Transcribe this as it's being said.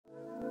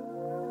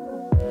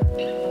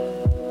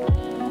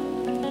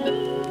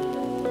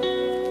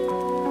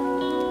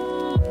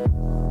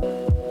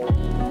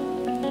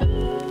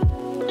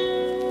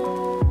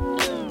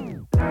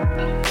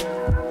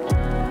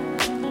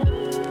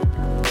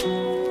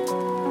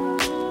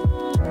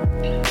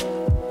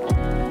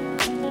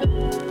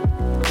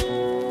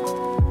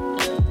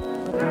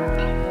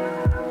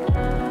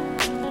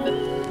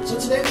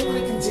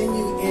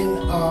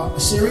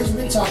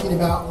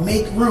talking about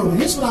make room. And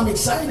here's what I'm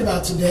excited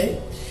about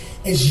today,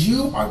 is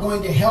you are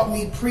going to help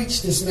me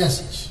preach this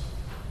message.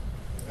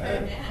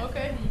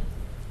 Okay.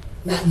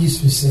 Not you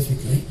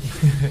specifically.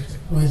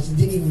 I didn't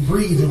even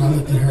breathe when I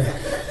looked at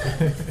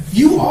her.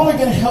 You all are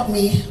going to help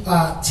me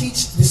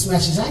teach this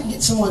message. I can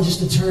get someone just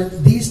to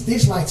turn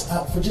these lights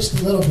up for just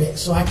a little bit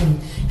so I can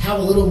have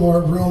a little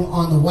more room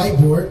on the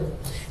whiteboard.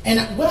 And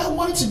what I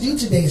wanted to do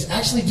today is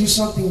actually do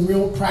something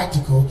real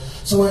practical.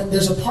 So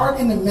there's a part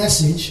in the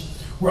message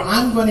where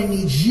I'm going to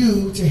need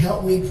you to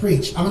help me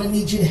preach. I'm going to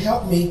need you to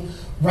help me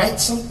write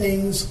some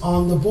things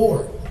on the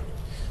board.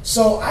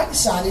 So I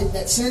decided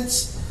that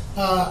since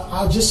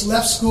I just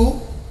left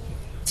school,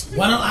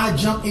 why don't I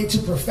jump into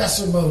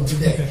professor mode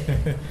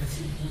today?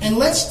 And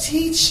let's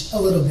teach a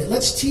little bit.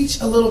 Let's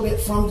teach a little bit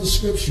from the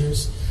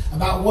scriptures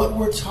about what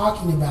we're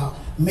talking about,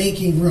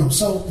 making room.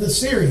 So the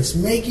series,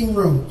 Making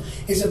Room,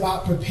 is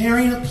about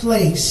preparing a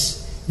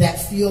place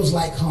that feels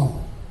like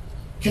home.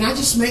 Can I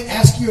just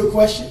ask you a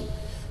question?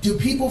 Do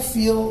people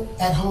feel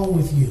at home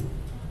with you?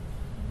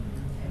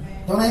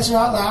 Don't answer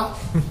out loud.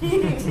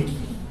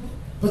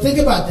 But think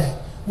about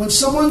that. When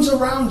someone's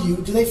around you,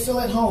 do they feel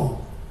at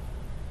home?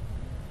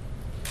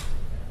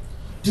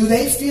 Do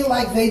they feel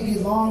like they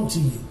belong to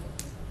you?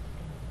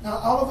 Now,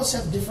 all of us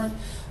have different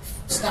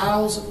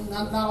styles.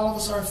 Not all of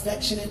us are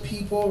affectionate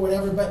people or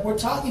whatever, but we're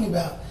talking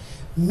about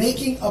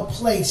making a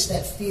place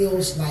that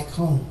feels like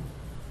home.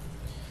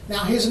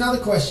 Now, here's another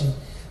question.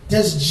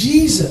 Do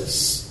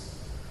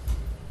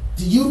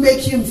you make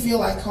him feel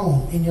like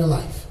home in your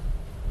life?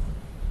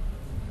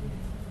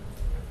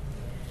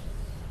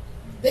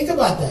 Think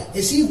about that.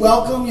 Is he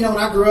welcome? You know,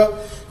 when I grew up,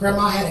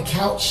 Grandma had a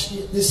couch.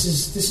 This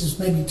is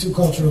maybe too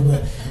cultural,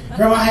 but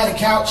Grandma had a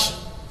couch,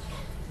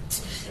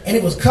 and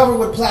it was covered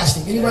with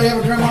plastic. Anybody have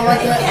a grandma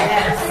like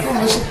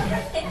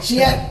that? She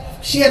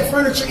had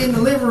furniture in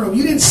the living room.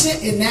 You didn't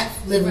sit in that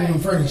living room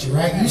furniture,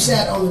 right? You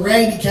sat on the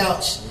raggedy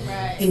couch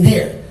in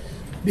here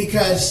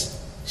because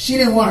she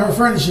didn't want her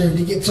furniture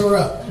to get tore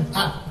up.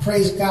 I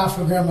praise God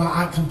for Grandma.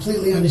 I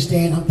completely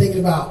understand. I'm thinking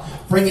about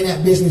bringing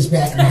that business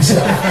back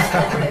myself.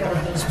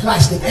 It's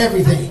plastic,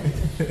 everything.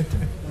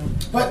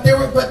 But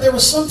there were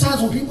some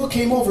times when people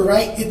came over,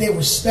 right? They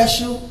were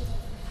special,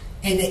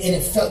 and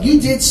it felt you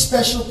did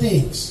special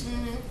things.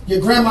 Mm-hmm.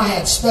 Your grandma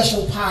had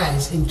special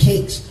pies and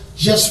cakes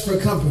just for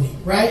company,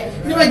 right?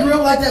 Anybody grew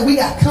up like that? We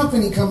got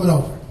company coming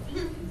over.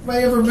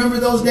 Anybody ever remember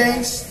those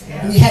days?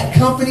 Yeah. When you had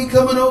company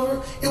coming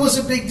over? It was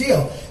a big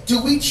deal.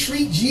 Do we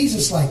treat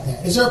Jesus like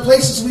that? Is there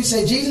places we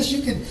say, Jesus,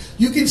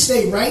 you can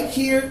stay right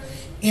here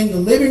in the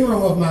living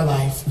room of my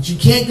life, but you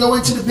can't go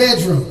into the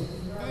bedroom.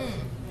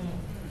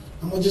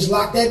 I'm going to just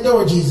lock that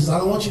door, Jesus. I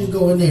don't want you to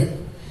go in there.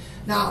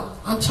 Now,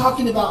 I'm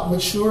talking about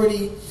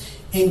maturity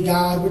in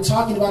God. We're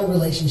talking about a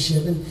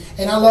relationship.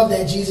 And I love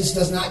that Jesus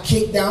does not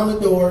kick down the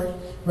door,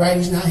 right?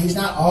 He's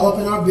not all up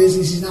in our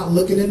business. He's not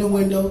looking in the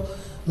window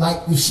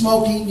like we're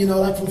smoking, you know,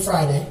 like from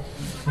Friday.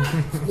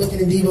 Looking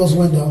in Devo's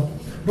window.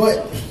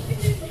 But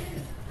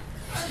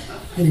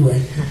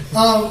anyway,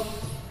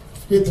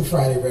 get the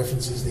Friday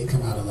references. They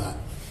come out a lot.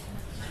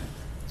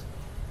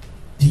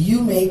 Do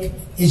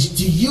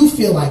you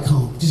feel like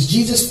home? Does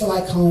Jesus feel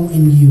like home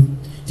in you?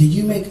 Do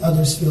you make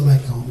others feel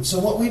like home? And so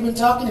what we've been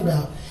talking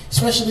about,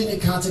 especially in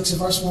the context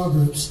of our small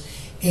groups,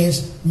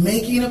 is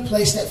making a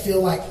place that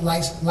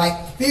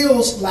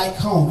feels like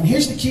home. And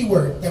here's the key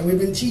word that we've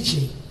been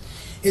teaching,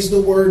 is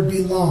the word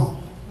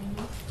belong.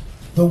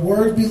 The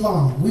word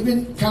belong. We've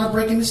been kind of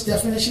breaking this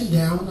definition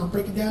down. I'll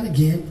break it down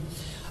again.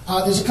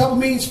 There's a couple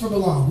meanings for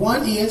belong.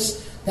 One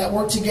is that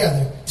work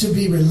together. To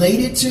be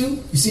related to,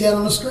 you see that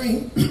on the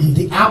screen?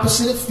 The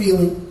opposite of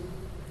feeling,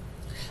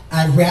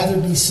 I'd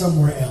rather be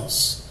somewhere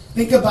else.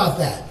 Think about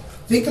that.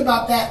 Think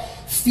about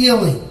that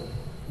feeling.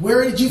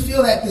 Where did you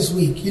feel that this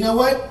week? You know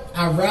what?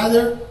 I'd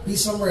rather be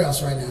somewhere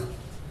else right now.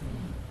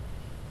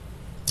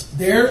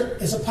 There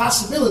is a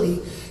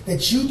possibility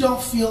that you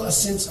don't feel a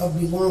sense of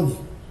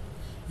belonging.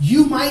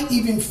 You might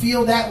even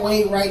feel that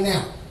way right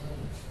now.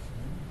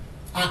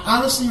 I'd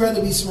honestly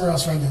rather be somewhere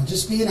else right now.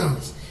 Just being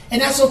honest.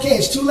 And that's okay.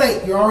 It's too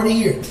late. You're already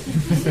here.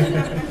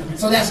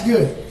 So that's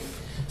good.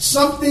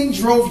 Something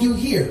drove you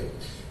here.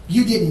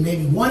 You didn't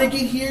maybe want to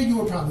get here. You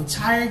were probably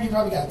tired. You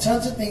probably got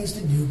tons of things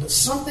to do. But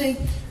something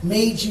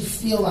made you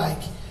feel like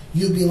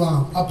you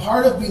belong. A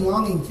part of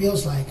belonging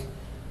feels like,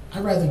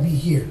 I'd rather be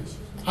here.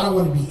 I don't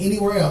want to be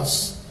anywhere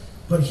else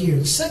but here.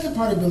 The second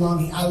part of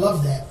belonging, I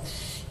love that.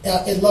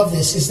 I love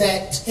this, is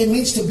that it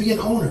means to be an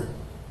owner.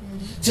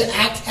 To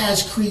act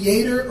as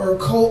creator or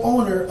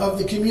co-owner of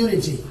the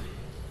community.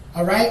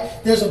 All right?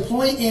 There's a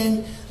point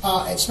in,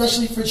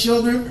 especially for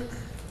children,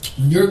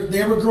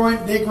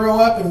 they grow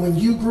up, and when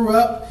you grew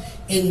up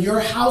in your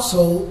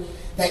household,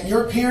 that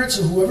your parents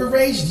or whoever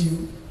raised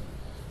you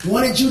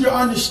wanted you to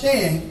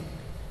understand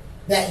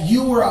that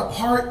you were a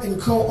part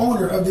and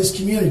co-owner of this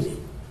community.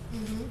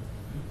 Mm-hmm.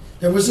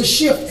 There was a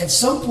shift at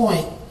some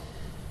point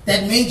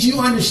that made you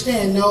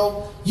understand,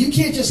 no, you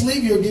can't just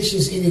leave your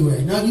dishes anywhere.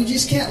 No, you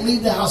just can't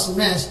leave the house a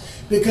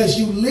mess, because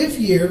you live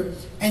here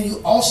and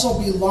you also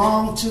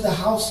belong to the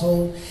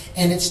household,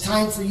 and it's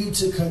time for you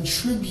to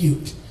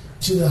contribute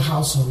to the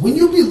household. When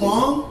you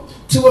belong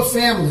to a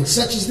family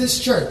such as this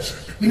church,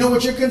 you know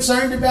what you're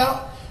concerned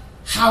about?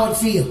 How it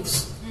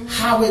feels,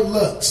 how it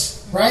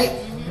looks,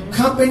 right?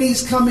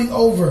 Companies coming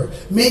over,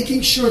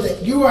 making sure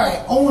that you are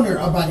an owner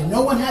about it.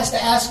 No one has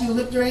to ask you to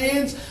lift your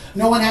hands.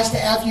 No one has to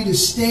ask you to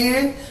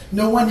stand.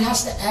 No one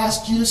has to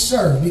ask you to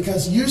serve,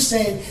 because you're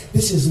saying,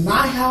 this is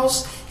my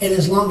house, and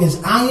as long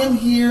as I am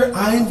here,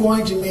 I am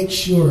going to make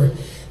sure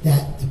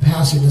that the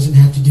pastor doesn't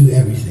have to do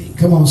everything.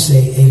 Come on,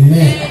 say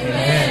amen.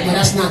 Amen. Now,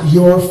 that's not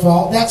your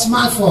fault. That's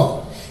my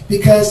fault.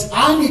 Because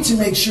I need to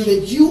make sure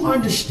that you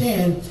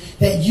understand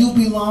that you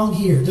belong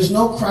here. There's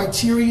no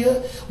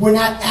criteria. We're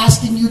not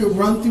asking you to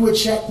run through a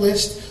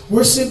checklist.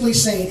 We're simply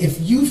saying, if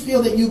you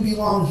feel that you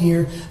belong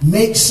here,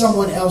 make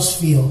someone else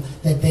feel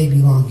that they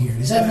belong here.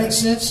 Does that make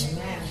sense?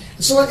 Amen.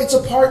 So it's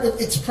a part of,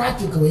 it's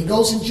practical. It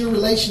goes into your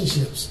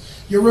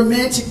relationships, your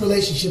romantic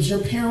relationships, your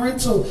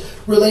parental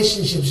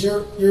relationships,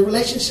 your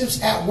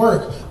relationships at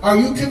work. Are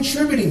you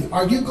contributing?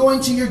 Are you going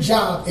to your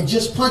job and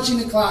just punching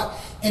the clock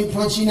and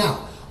punching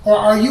out? Or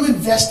are you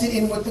invested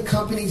in what the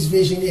company's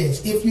vision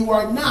is? If you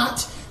are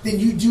not, then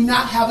you do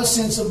not have a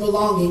sense of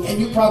belonging, and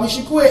you probably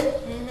should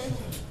quit.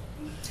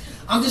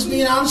 I'm just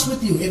being honest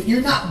with you. If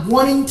you're not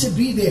wanting to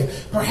be there,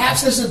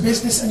 perhaps there's a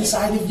business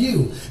inside of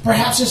you.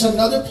 Perhaps there's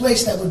another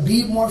place that would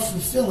be more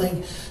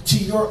fulfilling to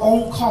your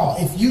own call.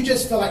 If you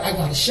just feel like, I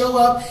got to show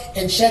up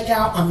and check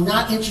out, I'm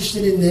not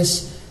interested in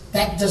this,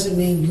 that doesn't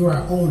mean you're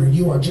an owner.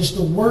 You are just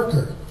a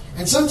worker.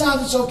 And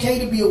sometimes it's okay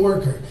to be a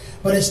worker,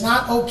 but it's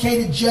not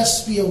okay to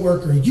just be a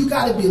worker. You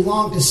got to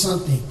belong to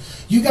something.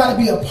 You got to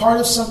be a part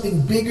of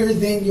something bigger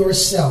than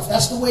yourself.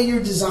 That's the way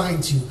you're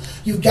designed to.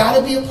 You've got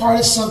to be a part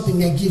of something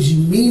that gives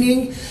you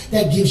meaning,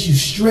 that gives you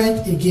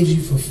strength, it gives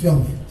you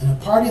fulfillment. And a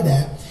part of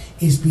that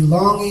is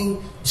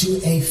belonging to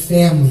a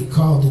family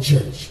called the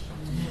church.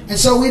 And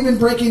so we've been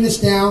breaking this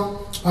down.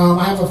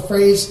 I have a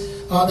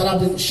phrase that I've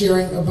been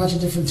sharing a bunch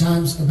of different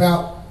times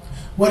about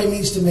what it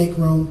means to make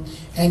room.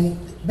 And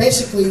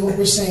basically what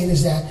we're saying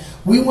is that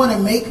we want to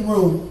make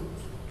room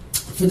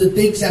for the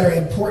things that are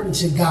important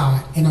to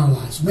God in our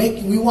lives.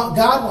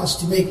 God wants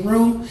to make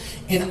room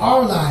in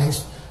our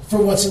lives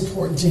for what's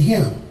important to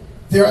Him.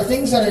 There are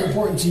things that are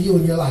important to you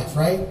in your life,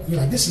 right?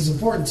 You're like, this is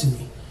important to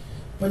me,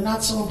 but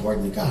not so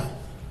important to God.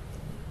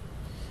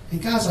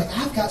 And God's like,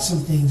 I've got some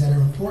things that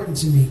are important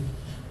to me.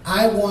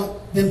 I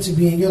want them to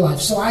be in your life.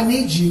 So I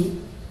need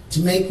you to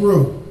make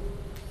room.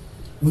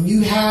 When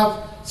you have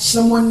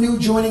someone new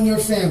joining your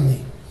family,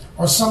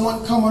 or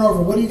someone coming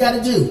over, what do you got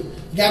to do?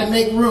 You got to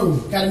make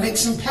room. Got to make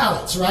some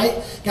pallets,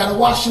 right? Got to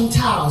wash some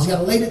towels. You got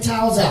to lay the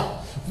towels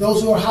out. For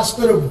those who are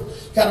hospitable,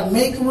 got to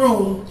make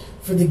room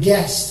for the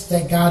guests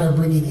that God are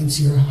bringing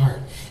into your heart.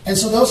 And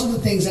so those are the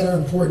things that are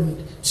important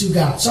to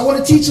God. So I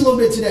want to teach a little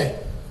bit today,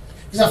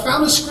 because I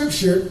found a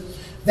scripture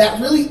that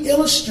really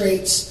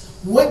illustrates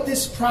what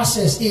this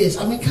process is.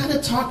 I've been kind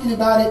of talking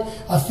about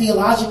it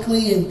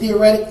theologically and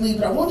theoretically,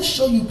 but I want to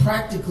show you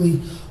practically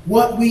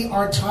what we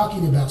are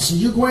talking about. So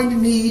you're going to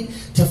need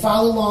to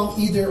follow along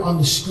either on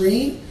the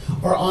screen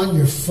or on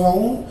your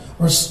phone,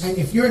 and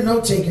if you're a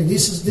note taker,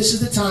 this is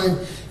the time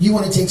you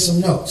want to take some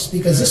notes,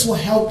 because this will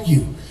help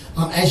you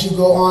as you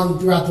go on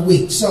throughout the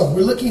week. So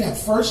we're looking at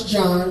 1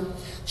 John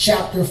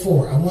chapter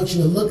 4. I want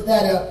you to look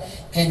that up,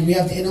 and we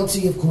have the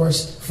NLT, of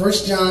course. 1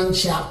 John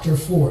chapter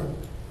 4.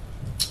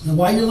 Now,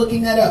 while you're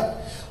looking that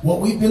up, what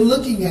we've been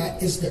looking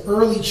at is the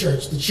early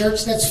church, the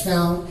church that's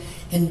found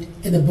in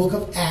the book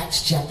of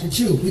Acts chapter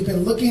 2. We've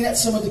been looking at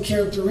some of the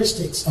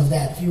characteristics of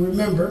that. If you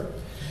remember,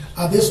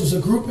 this was a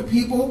group of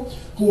people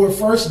who were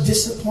first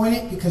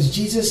disappointed because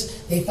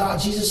they thought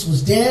Jesus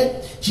was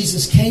dead.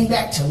 Jesus came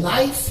back to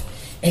life,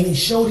 and He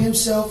showed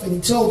Himself, and He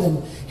told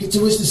them,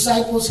 to His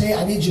disciples, hey,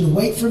 I need you to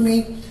wait for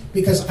me,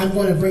 because I'm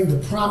going to bring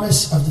the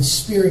promise of the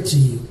Spirit to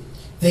you.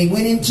 They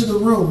went into the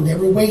room. They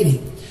were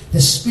waiting.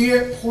 The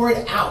Spirit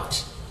poured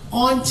out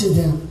onto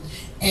them.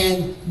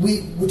 And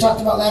we talked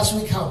about last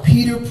week how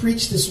Peter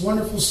preached this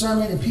wonderful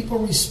sermon, and people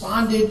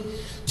responded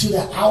to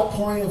the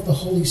outpouring of the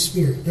Holy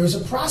Spirit. There's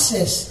a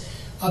process,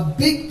 a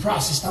big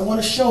process I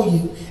want to show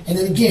you. And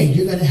then again,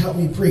 you're going to help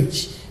me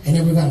preach. And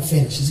then we're going to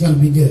finish. It's going to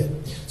be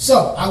good.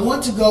 So I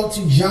want to go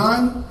to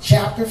John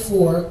chapter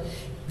 4,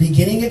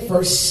 beginning at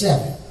verse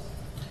 7.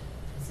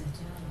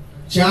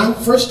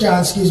 1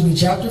 John,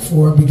 chapter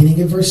 4,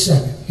 beginning at verse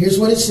 7. Here's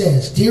what it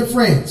says. Dear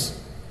friends,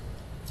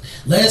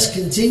 let us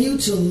continue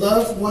to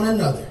love one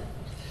another,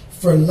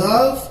 for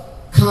love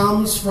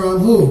comes from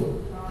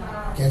who?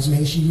 God. Okay, so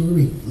make sure you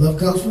read. Love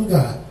comes from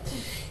God.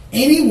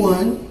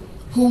 Anyone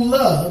who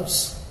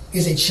loves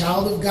is a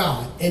child of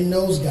God and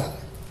knows God.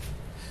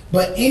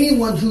 But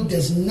anyone who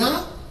does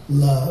not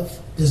love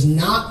does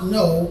not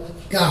know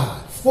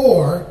God.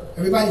 For,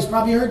 everybody's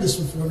probably heard this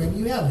before, maybe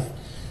you haven't.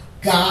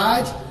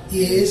 God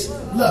is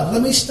love.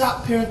 Let me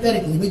stop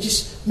parenthetically. Let me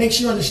just make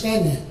sure you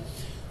understand that.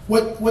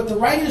 What the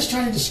writer is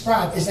trying to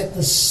describe is that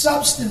the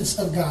substance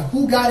of God,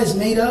 who God is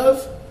made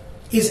of,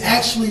 is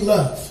actually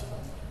love.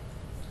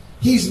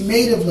 He's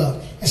made of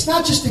love. It's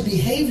not just a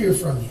behavior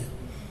from Him.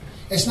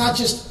 It's not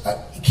just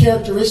a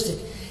characteristic.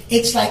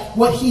 It's like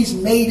what He's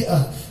made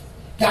of.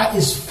 God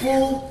is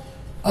full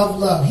of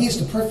love. He is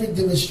the perfect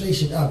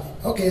demonstration of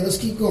it. Okay, let's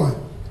keep going.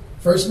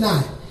 Verse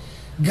 9.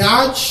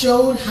 God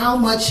showed how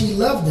much he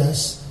loved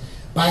us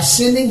by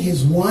sending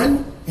his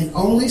one and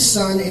only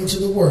Son into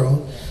the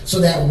world so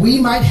that we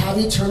might have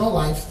eternal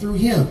life through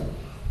him.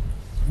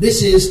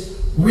 This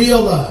is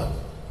real love.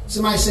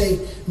 Somebody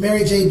say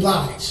Mary J.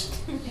 Blige.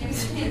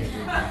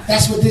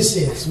 That's what this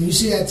is. When you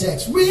see that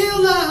text,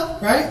 real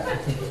love, right?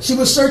 She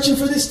was searching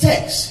for this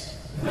text.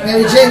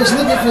 Mary J. was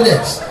looking for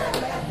this.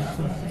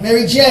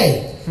 Mary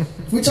J.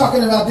 We're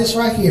talking about this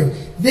right here.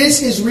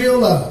 This is real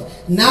love.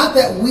 Not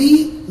that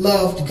we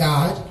loved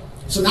God,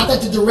 so not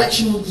that the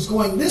direction was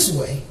going this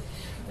way,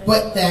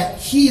 but that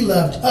he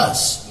loved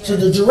us. So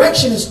the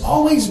direction has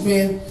always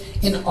been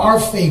in our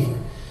favor.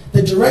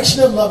 The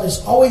direction of love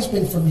has always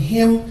been from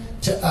him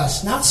to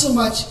us, not so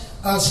much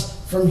us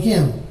from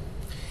him.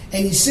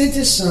 And he sent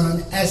his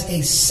Son as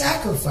a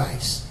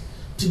sacrifice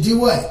to do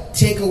what?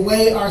 Take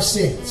away our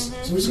sins.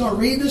 So we're just going to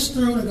read this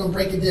through and we're going to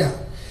break it down.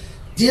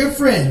 Dear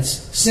friends,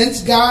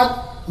 since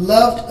God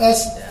loved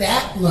us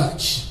that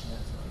much,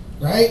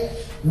 right,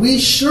 we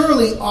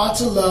surely ought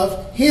to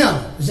love him.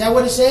 Is that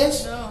what it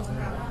says? No.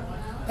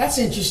 That's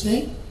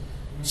interesting.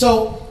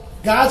 So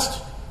God's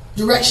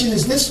direction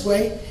is this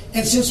way,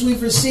 and since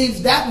we've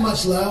received that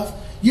much love,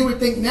 you would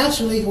think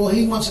naturally, well,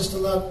 he wants us to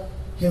love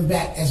him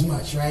back as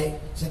much, right?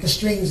 It's like a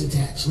strings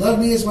attached. Love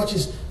me as much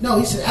as... No,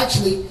 he said,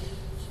 actually,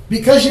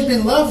 because you've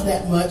been loved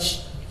that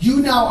much, you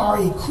now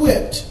are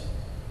equipped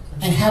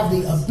and have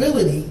the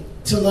ability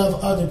to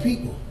love other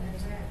people.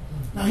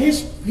 Now,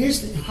 here's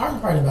the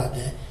hard part about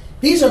that.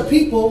 These are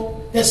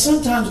people that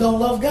sometimes don't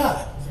love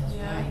God.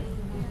 Yeah.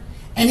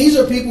 And these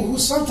are people who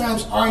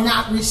sometimes are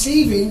not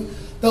receiving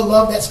the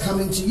love that's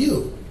coming to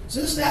you.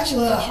 So this is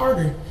actually a lot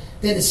harder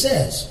than it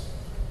says.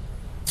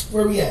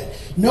 Where are we at?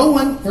 No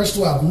one, verse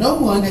 12, no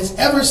one has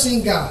ever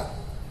seen God.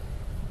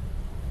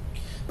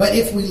 But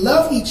if we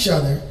love each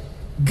other,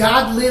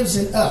 God lives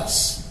in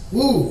us.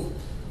 Ooh.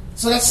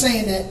 So that's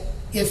saying that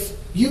if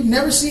you've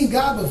never seen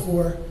God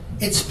before,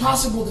 it's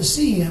possible to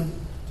see him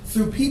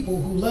through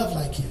people who love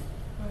like him.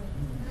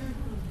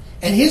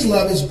 And his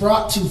love is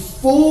brought to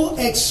full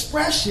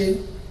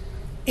expression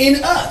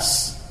in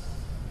us.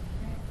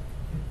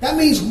 That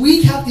means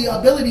we have the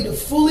ability to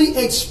fully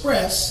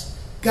express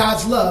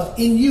God's love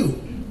in you.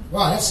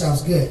 Wow, that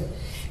sounds good.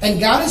 And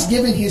God has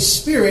given his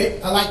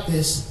Spirit, I like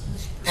this,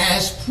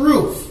 as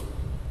proof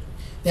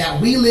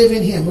that we live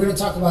in him. We're going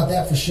to talk about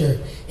that for sure.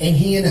 And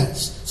he in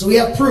us. So we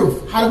have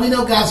proof. How do we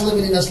know God's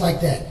living in us like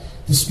that?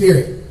 The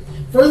Spirit.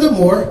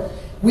 Furthermore,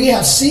 we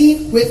have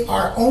seen with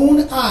our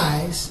own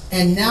eyes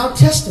and now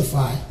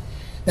testify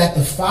that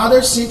the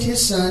Father sent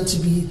his Son to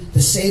be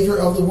the Savior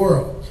of the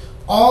world.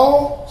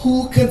 All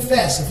who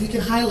confess, if we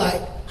can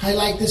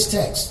highlight this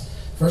text,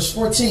 verse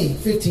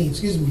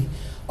 15,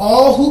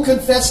 all who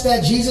confess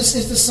that Jesus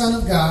is the Son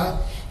of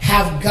God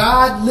have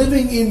God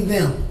living in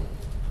them.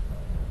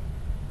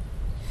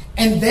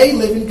 And they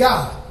live in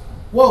God.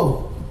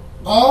 Whoa.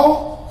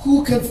 All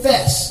who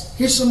confess,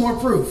 here's some more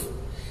proof,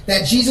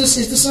 that Jesus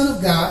is the Son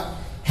of God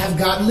have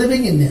God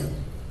living in them.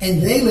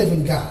 And they live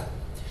in God.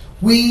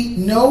 We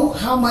know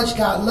how much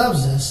God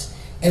loves us,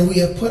 and we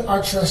have put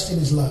our trust in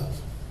his love.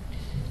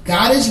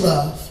 God is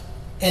love,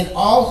 and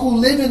all who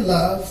live in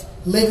love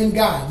live in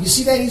God. You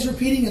see that he's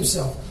repeating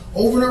himself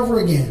over and over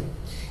again.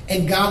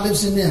 And God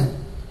lives in them.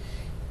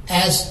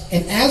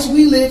 As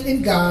we live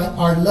in God,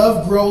 our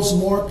love grows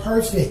more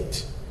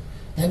perfect.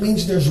 That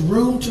means there's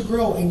room to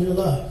grow in your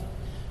love.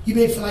 You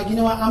may feel like, you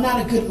know what, I'm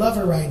not a good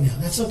lover right now.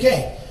 That's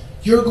okay.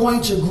 You're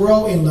going to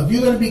grow in love.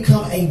 You're going to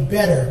become a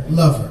better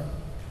lover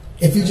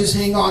if you just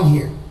hang on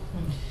here.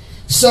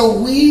 So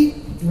we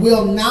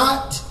will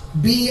not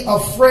be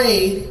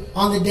afraid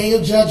on the day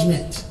of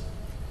judgment.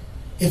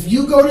 If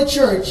you go to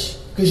church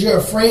because you're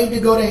afraid to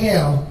go to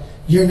hell,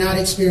 you're not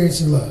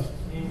experiencing love.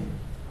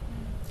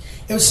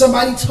 If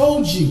somebody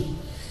told you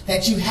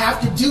that you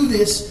have to do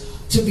this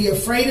to be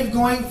afraid of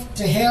going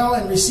to hell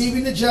and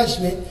receiving the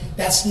judgment,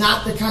 that's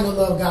not the kind of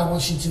love God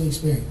wants you to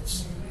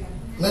experience.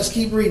 Let's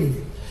keep reading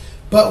it.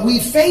 But we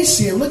face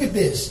him, look at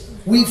this.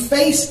 We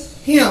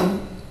face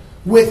him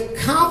with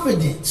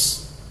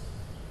confidence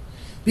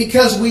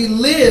because we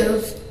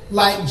live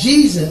like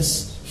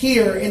Jesus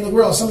here in the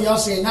world. Some of y'all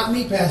saying, not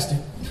me, Pastor.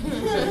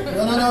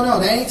 No.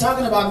 They ain't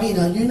talking about me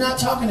now. You're not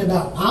talking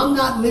about, I'm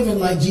not living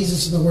like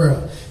Jesus in the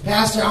world.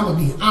 Pastor, I'm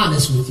going to be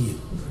honest with you.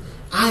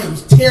 I am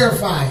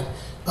terrified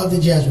of the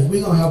judgment.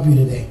 We're going to help you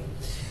today.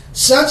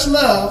 Such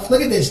love,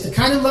 look at this. The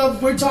kind of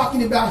love we're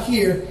talking about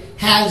here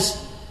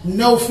has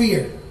no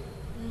fear.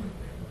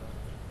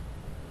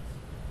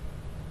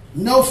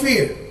 No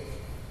fear.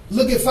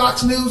 Look at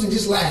Fox News and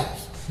just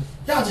laugh.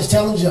 Y'all just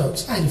telling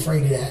jokes. I ain't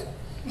afraid of that.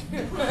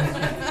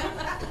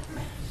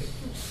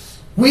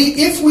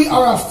 If we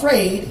are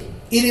afraid,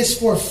 it is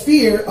for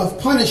fear of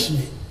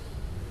punishment.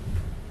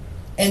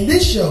 And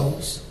this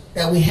shows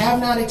that we have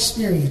not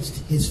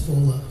experienced his full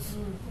love.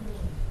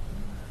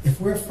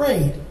 If we're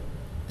afraid,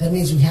 that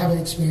means we haven't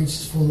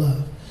experienced his full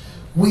love.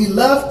 We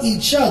love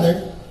each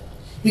other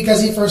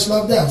because he first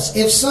loved us.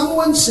 If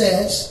someone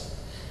says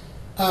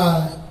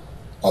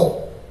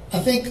I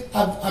think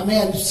I may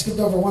have skipped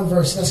over one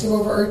verse. Did I skip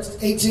over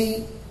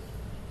 18?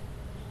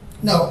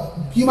 No,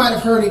 you might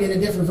have heard it in a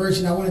different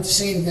version. I wanted to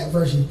say it in that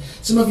version.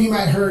 Some of you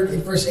might have heard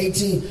in verse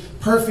 18,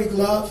 perfect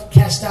love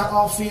cast out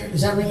all fear.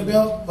 Does that ring a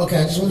bell? Okay,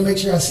 I just want to make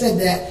sure I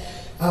said that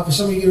for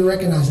some of you to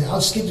recognize it.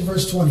 I'll skip to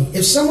verse 20.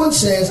 If someone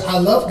says, I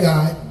love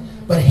God,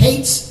 but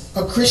hates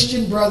a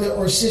Christian brother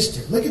or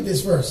sister. Look at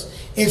this verse.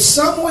 If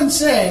someone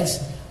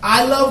says,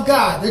 I love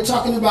God, they're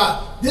talking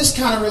about this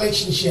kind of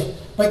relationship,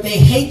 but they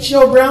hate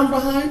your brown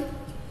behind.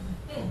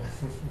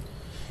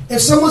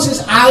 If someone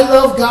says, I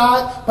love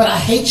God, but I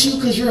hate you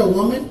because you're a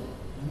woman.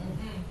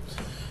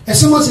 If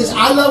someone says,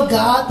 I love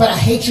God, but I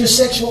hate your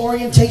sexual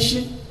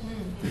orientation.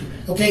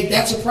 Okay,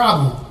 that's a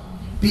problem.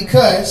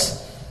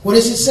 Because, what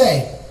does it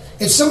say?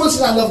 If someone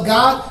says, I love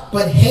God,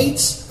 but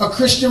hates a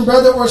Christian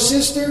brother or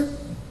sister,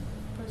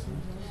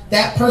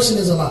 that person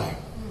is a liar.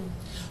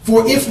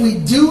 For if we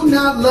do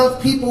not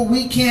love people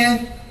we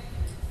can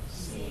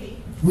see.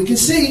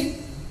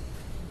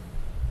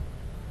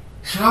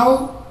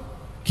 How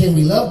can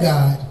we love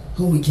God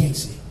whom we can't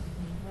see?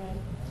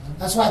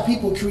 That's why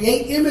people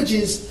create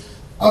images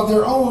of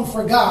their own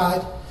for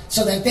God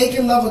so that they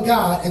can love a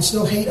God and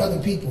still hate other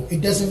people.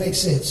 It doesn't make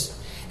sense.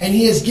 And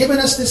he has given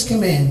us this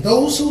command.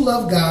 Those who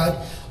love God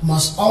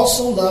must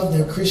also love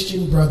their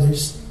Christian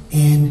brothers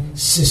and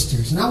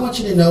sisters. And I want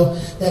you to know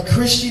that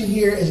Christian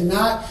here is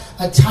not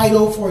a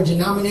title for a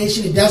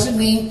denomination. It doesn't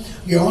mean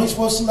you're only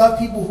supposed to love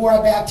people who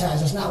are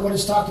baptized. That's not what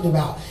it's talking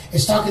about.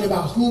 It's talking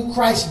about who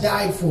Christ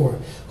died for,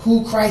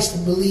 who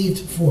Christ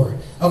believed for.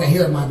 Okay,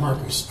 here are my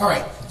markers. All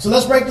right, so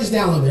let's break this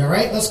down a little bit. All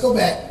right, let's go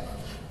back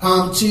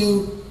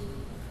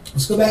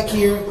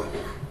here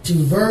to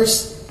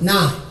verse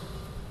 9.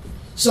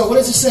 So what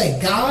does it say?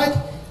 God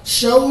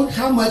showed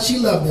how much he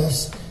loved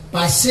us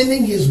by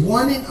sending his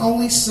one and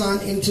only Son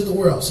into the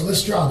world. So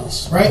let's draw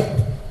this,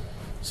 right?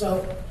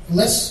 So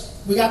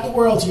we got the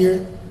world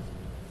here.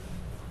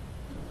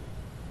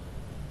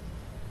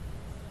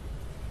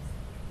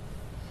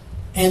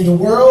 And the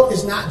world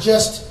is not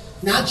just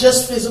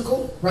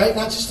physical, right?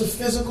 Not just a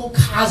physical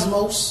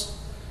cosmos,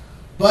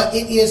 but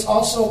it is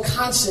also a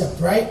concept,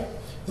 right?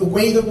 The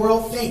way the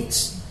world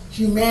thinks,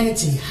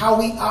 humanity, how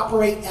we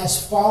operate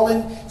as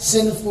fallen,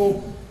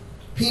 sinful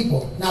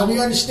people. Now we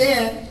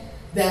understand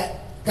that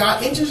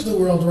God enters the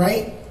world,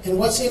 right? And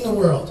what's in the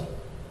world?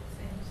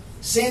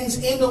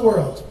 Sin's in the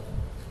world.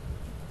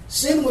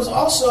 Sin was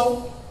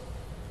also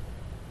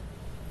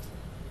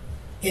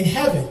in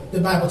heaven,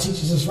 the Bible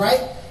teaches us, right?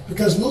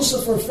 Because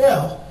Lucifer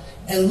fell,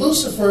 and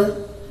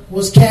Lucifer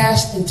was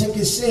cast and took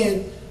his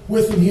sin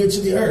with him here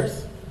to the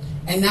earth.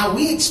 And now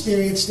we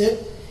experienced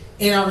it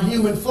in our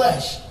human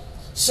flesh.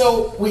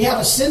 So we have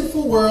a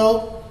sinful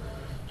world,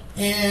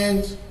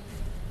 and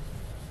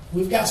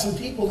we've got some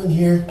people in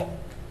here.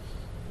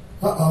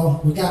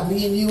 We got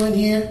me and you in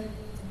here,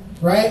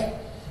 right?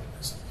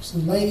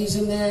 Some ladies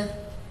in there.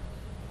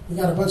 We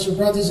got a bunch of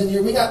brothers in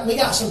here. We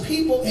got some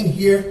people in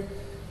here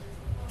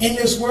in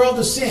this world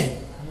of sin.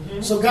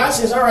 Mm-hmm. So God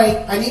says, all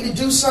right, I need to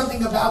do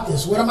something about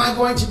this. What am I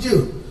going to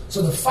do?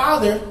 So the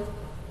Father,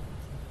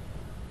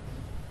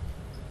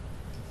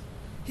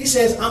 he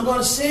says, I'm going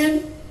to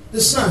send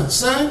the Son.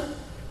 Son,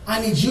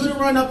 I need you to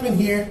run up in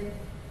here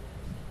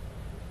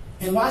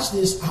and watch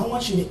this. I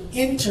want you to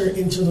enter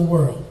into the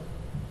world.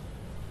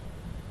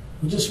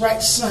 We just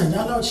write Son.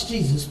 Y'all know it's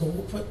Jesus, but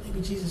we'll put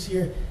maybe Jesus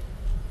here.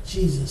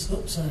 Jesus.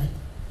 Oops, sorry.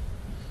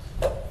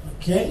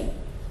 Okay.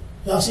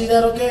 Y'all see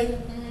that okay?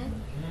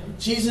 Mm-hmm.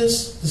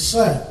 Jesus, the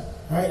Son.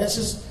 All right,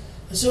 that's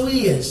who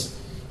he is.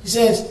 He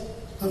says,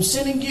 I'm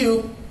sending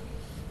you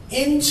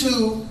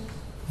into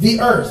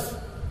the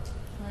earth.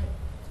 Right.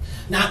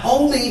 Not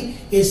only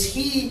is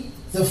he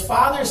the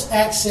Father's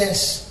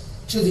access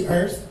to the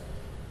earth,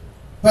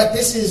 but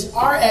this is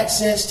our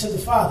access to the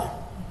Father.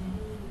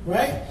 Mm-hmm.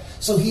 Right?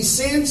 So he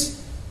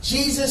sends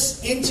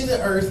Jesus into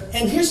the earth.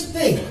 And here's the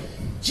thing.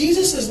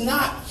 Jesus is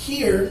not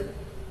here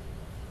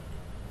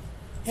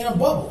in a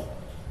bubble.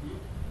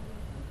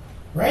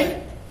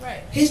 Right?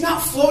 Right. He's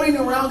not floating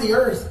around the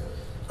earth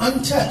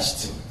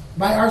untouched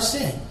by our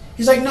sin.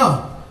 He's like,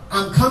 no,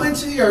 I'm coming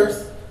to the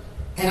earth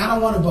and I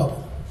don't want a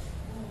bubble.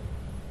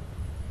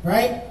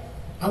 Right?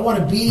 I want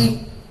to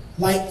be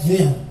like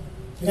them.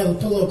 He got to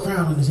put a little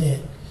crown on his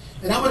head.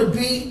 And I'm going to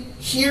be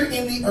here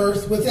in the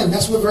earth with them.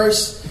 That's what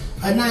verse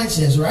 9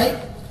 says, right?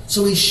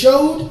 So he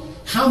showed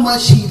how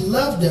much he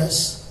loved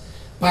us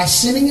by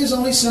sending his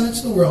only Son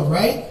into the world,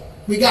 right?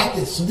 We got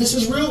this. So this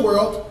is real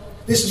world.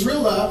 This is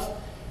real love,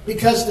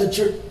 because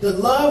the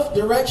love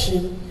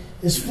direction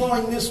is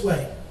flowing this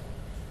way.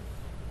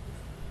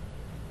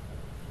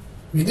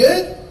 We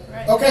good?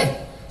 Right.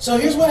 Okay. So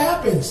here's what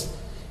happens.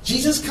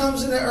 Jesus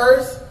comes into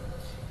earth.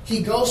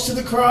 He goes to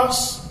the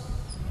cross,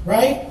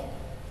 right?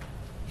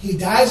 He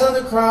dies on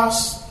the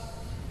cross.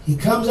 He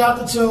comes out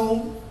the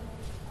tomb.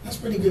 That's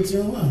pretty good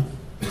tomb, huh?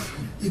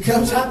 He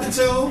comes out the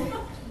tomb,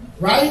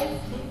 right?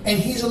 And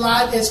he's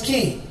alive as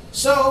king.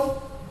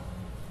 So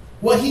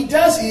what he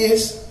does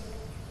is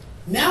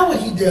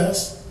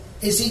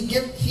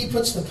he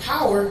puts the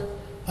power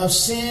of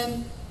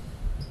sin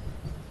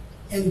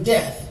and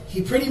death.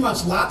 He pretty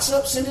much locks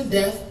up sin and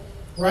death,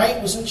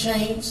 right, with some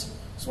chains.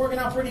 It's working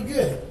out pretty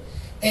good.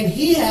 And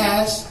he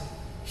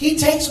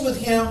takes with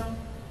him,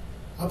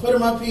 I'll put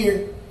him up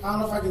here. I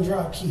don't know if I can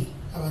draw a key.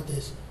 How about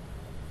this?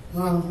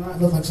 No,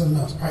 it looks like something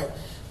else. All right.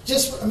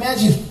 Just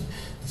imagine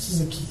this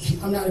is a key.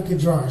 I'm not a good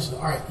drawer. So,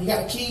 all right. You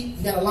got a key.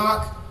 You got a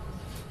lock.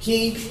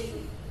 Key.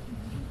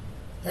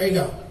 There you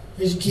go.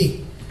 Here's your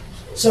key.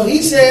 So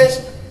he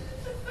says,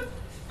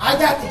 I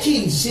got the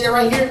keys. See that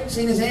right here?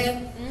 See in his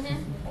hand?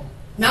 Mm-hmm.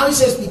 Now he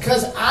says,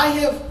 because I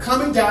have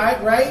come and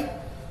died, right?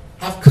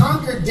 I've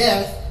conquered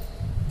death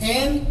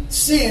and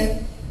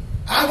sin.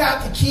 I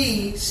got the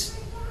keys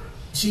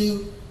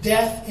to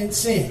death and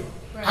sin.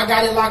 Right. I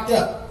got it locked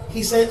up.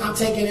 He said, I'm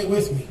taking it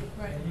with me.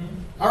 Right.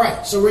 All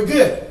right, so we're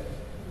good.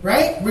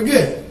 Right? We're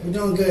good. We're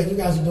doing good. You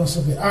guys are doing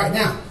so good. All right,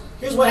 now,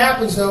 here's what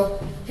happens, though.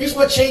 Here's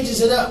what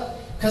changes it up.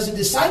 Because the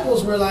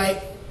disciples were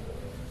like,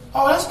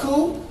 oh, that's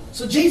cool.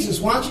 So, Jesus,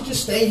 why don't you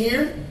just stay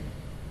here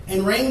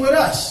and reign with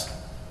us?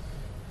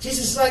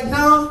 Jesus is like,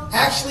 no,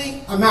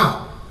 actually, I'm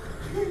out.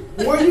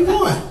 Where are you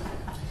going?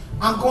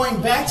 I'm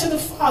going back to the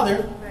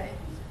Father.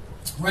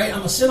 Right? I'm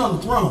going to sit on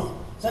the throne.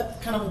 Is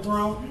that kind of a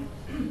throne?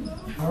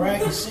 All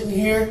right, I'm sitting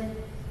here.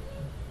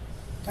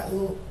 Got a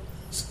little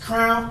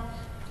crown.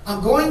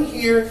 I'm going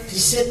here to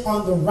sit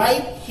on the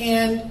right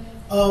hand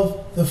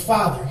of the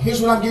Father.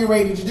 Here's what I'm getting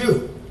ready to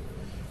do.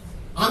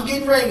 I'm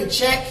getting ready to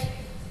check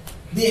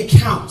the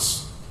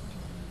accounts.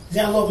 He's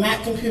got a little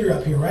Mac computer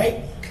up here,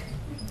 right?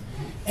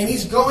 And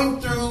he's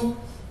going through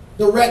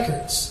the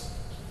records.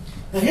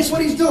 Now, here's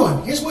what he's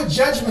doing. Here's what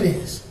judgment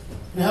is.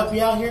 Can I help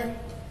you out here?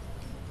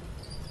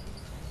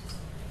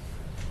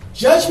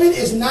 Judgment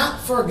is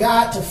not for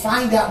God to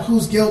find out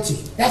who's guilty.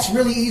 That's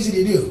really easy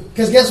to do.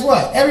 Because guess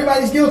what?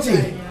 Everybody's guilty.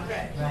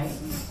 Right.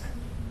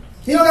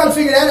 You don't got to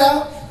figure that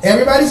out.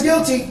 Everybody's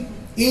guilty.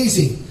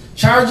 Easy.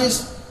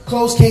 Charges,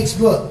 closed case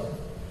book.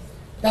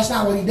 That's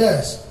not what he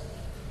does.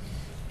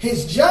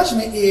 His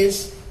judgment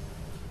is,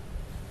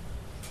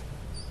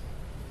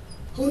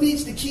 who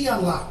needs the key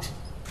unlocked?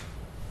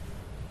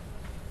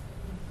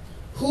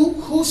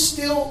 Who's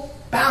still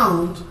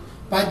bound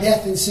by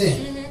death and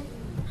sin? Mm-hmm.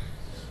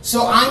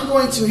 So I'm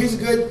going to, here's a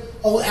good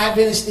old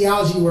Adventist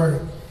theology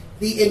word.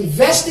 The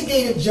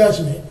investigative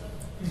judgment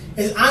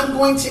is I'm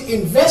going to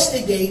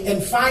investigate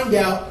and find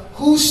out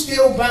who's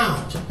still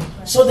bound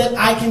so that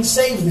I can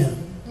save them.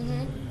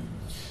 Mm-hmm.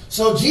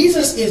 So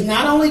Jesus is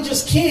not only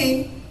just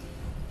king,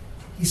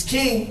 he's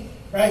king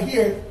right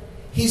here.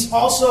 He's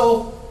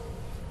also,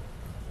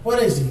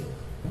 what is he?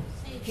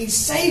 He's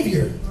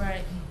Savior.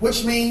 Right.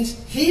 Which means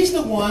he's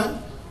the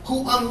one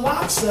who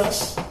unlocks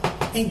us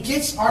and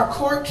gets our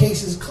court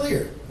cases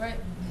clear. Right.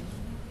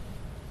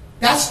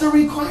 That's the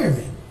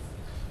requirement.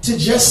 To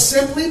just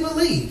simply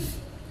believe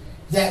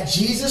that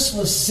Jesus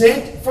was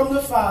sent from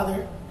the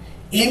Father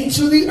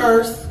into the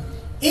earth,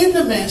 in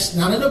the mess,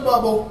 not in a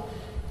bubble,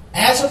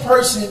 as a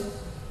person,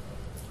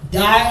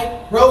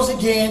 died, rose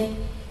again,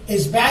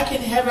 is back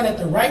in heaven at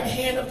the right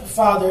hand of the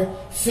Father,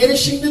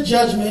 finishing the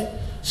judgment,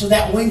 so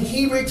that when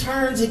he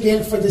returns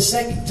again for the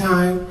second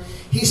time,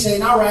 he's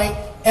saying, all right,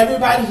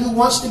 everybody who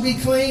wants to be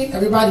clean,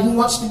 everybody who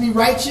wants to be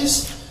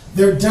righteous,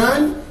 they're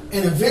done,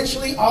 and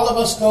eventually all of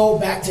us go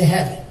back to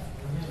heaven.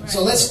 Right.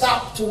 So let's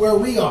stop to where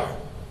we are.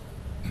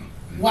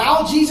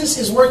 While Jesus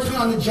is working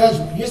on the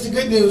judgment, here's the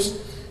good news,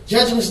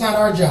 judgment is not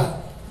our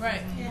job.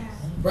 Right. Yeah.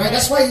 Right?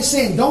 That's why he's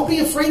saying, don't be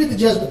afraid of the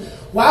judgment.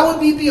 Why would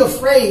we be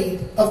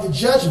afraid of the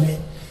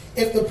judgment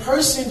if the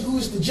person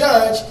who's the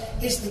judge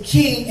is the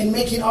king and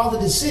making all the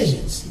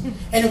decisions?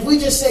 And if we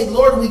just say,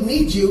 Lord, we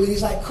need you, and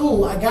he's like,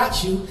 cool, I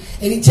got you,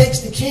 and he takes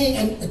the king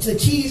and the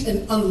keys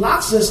and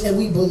unlocks us, and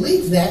we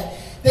believe that,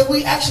 then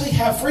we actually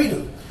have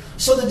freedom.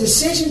 So the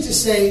decision to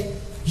say,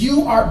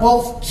 you are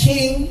both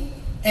king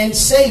and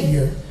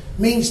savior,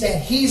 means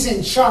that he's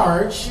in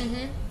charge, mm-hmm.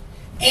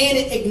 and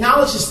it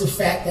acknowledges the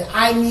fact that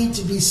I need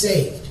to be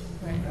saved.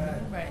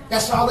 Right.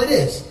 That's all it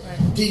is.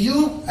 Right. Do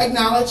you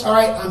acknowledge, all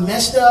right, I'm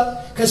messed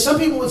up? Because some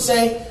people would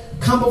say,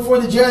 come before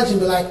the judge and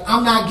be like,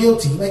 I'm not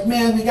guilty. Like,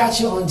 man, we got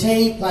you on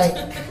tape. Like,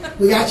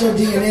 we got your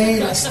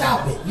DNA. Like,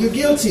 stop it. You're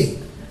guilty.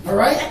 All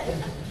right?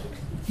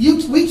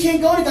 We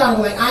can't go to God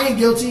and be like, I ain't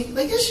guilty.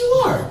 Like, yes, you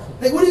are.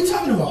 Like, what are you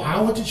talking about? I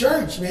went to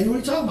church, man. What are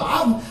you talking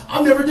about?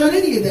 I've never done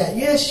any of that.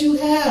 Yes, you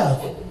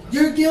have.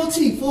 You're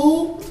guilty,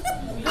 fool.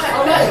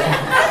 All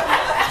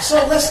right.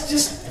 So let's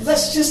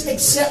just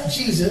accept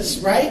Jesus,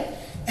 right?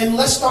 And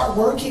let's start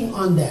working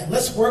on that.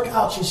 Let's work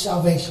out your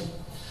salvation.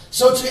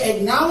 So to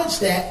acknowledge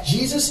that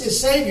Jesus is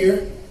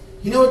Savior,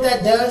 you know what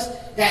that does?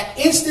 That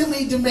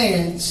instantly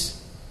demands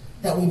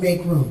that we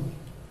make room.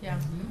 Yeah.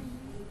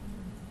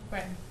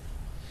 Right.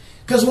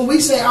 Because when we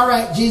say, all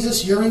right,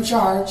 Jesus, you're in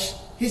charge,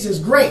 he says,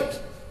 great.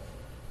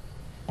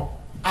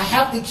 I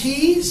have the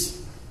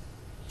keys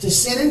to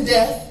sin and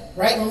death.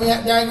 Right? When we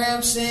have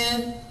diagram,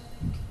 sin,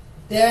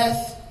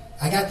 death,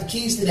 I got the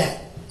keys to that.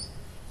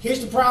 Here's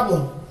the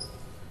problem.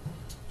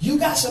 You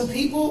got some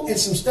people and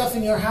some stuff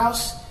in your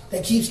house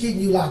that keeps getting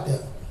you locked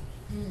up.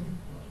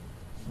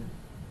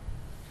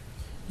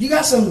 You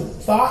got some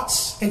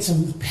thoughts and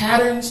some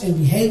patterns and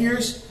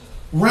behaviors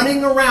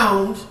running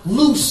around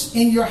loose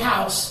in your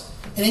house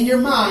and in your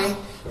mind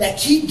that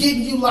keep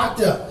getting you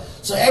locked up.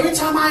 So every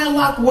time I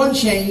unlock one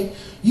chain,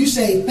 you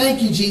say,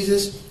 thank you,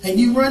 Jesus, and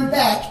you run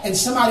back and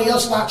somebody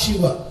else locks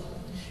you up.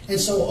 And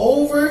so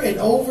over and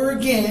over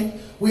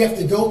again, we have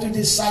to go through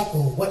this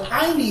cycle. What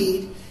I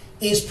need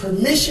is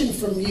permission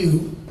from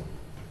you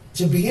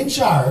to be in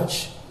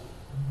charge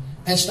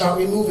and start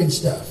removing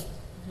stuff.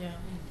 Yeah.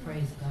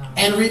 Praise God.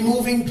 And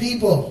removing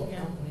people.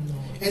 Yeah.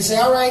 And say,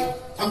 all right,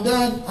 I'm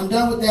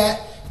done with that.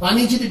 What I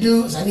need you to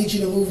do is I need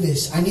you to move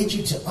this. I need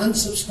you to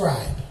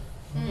unsubscribe.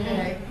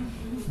 Okay.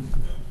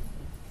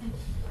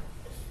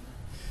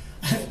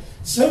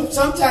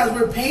 Sometimes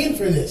we're paying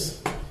for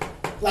this.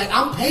 Like,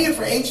 I'm paying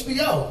for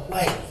HBO.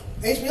 Like,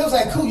 HBO's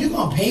like, cool, you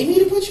gonna pay me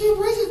to put you in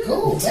prison?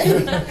 Cool, pay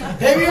me.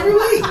 Pay me every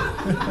week.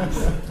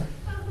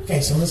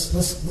 Okay, so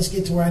let's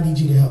get to where I need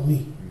you to help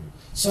me.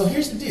 So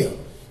here's the deal.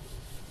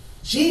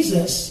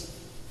 Jesus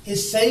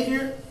is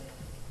Savior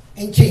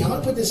and King. I'm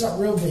gonna put this up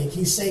real big.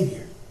 He's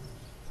Savior.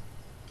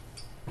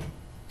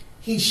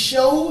 He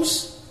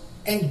shows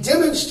and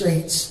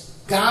demonstrates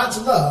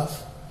God's love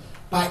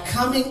by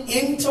coming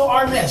into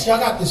our mess. Y'all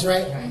got this,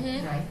 right?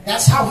 Right.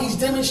 That's how he's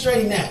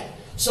demonstrating that.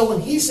 So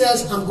when he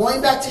says, I'm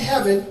going back to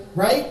heaven,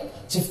 right,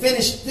 to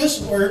finish this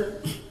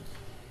work,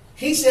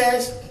 he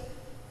says,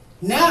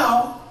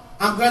 now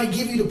I'm going to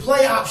give you the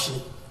play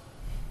option.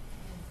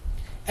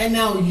 And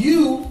now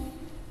you,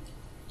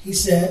 he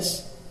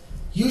says,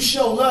 you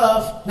show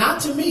love, not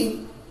to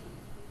me,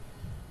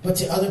 but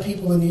to other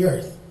people in the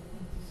earth.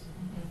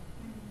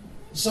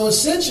 So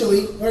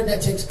essentially, where did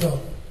that text go?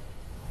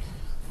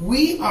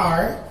 We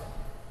are,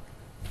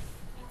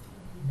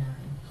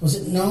 was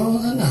it 9?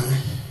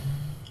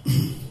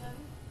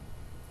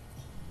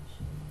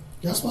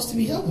 Y'all supposed to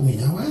be helping me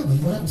now. What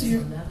happened? What happened to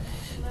you?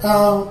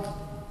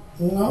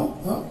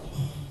 No.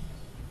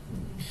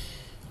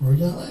 Where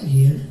y'all at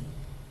here?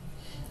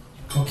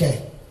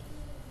 Okay.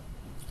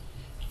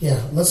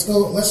 Yeah, let's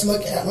go. Let's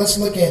look at.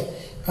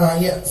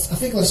 I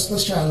think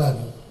let's try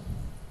 11.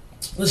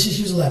 Let's just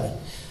use 11.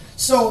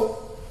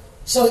 So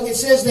it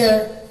says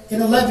there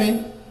in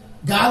 11.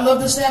 God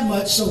loved us that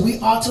much, so we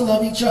ought to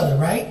love each other,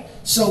 right?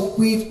 So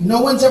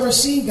no one's ever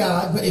seen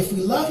God, but if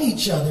we love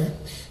each other,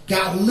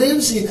 God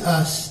lives in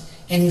us,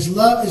 and his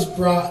love is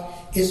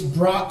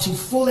brought to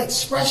full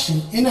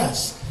expression in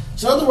us.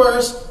 So in other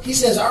words, he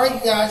says, all right, you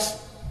guys,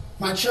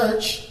 my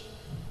church,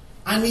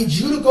 I need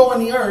you to go on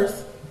the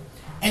earth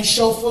and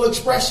show full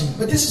expression.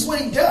 But this is what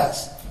he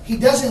does. He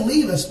doesn't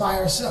leave us by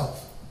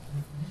ourselves.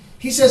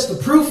 He says the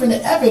proof and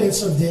the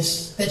evidence of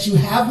this, that you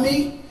have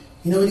me,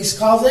 you know what he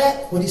calls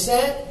that? What he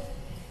said?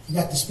 You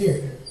got the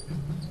Spirit.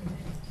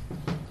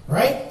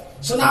 Right?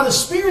 So now the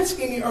Spirit's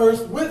in the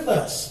earth with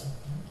us,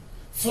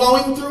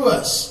 flowing through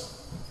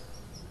us.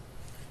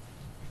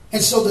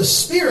 And so the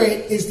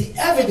Spirit is the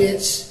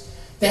evidence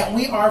that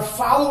we are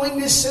following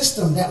this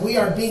system, that we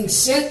are being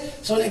sent.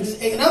 So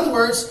in other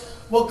words,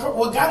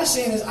 what God is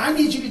saying is, I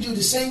need you to do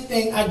the same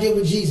thing I did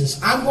with Jesus.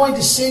 I'm going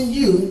to send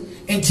you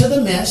into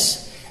the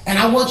mess, and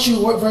I want you,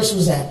 what verse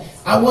was that?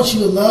 I want you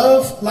to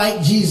love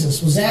like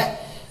Jesus. Was that?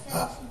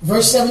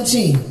 Verse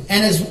 17,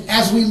 and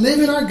as we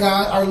live in our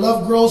God, our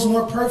love grows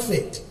more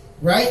perfect,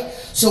 right?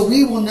 So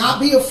we will not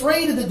be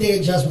afraid of the day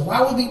of judgment.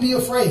 Why would we be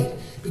afraid?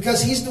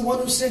 Because he's the one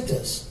who sent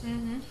us.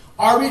 Mm-hmm.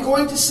 Are we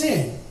going to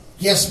sin?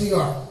 Yes, we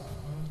are.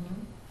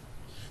 Mm-hmm.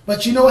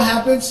 But you know what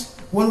happens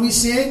when we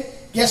sin?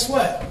 Guess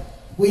what?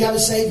 We have a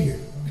Savior,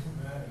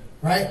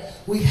 right?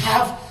 We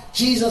have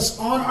Jesus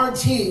on our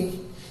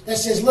team that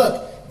says,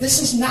 look, this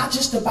is not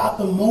just about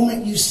the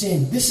moment you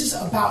sin. This is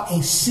about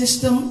a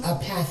system, a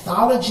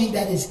pathology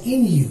that is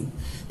in you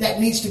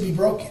that needs to be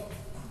broken.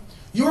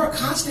 You are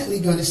constantly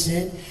going to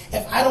sin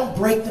if I don't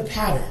break the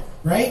pattern,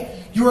 right?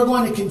 You are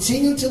going to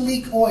continue to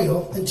leak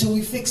oil until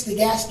we fix the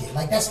gasket.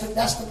 Like that's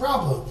the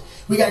problem.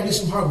 We got to do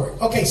some hard work.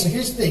 Okay, so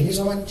here's the thing. Here's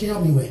what I want you to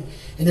help me with.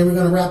 And then we're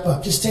going to wrap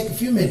up. Just take a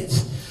few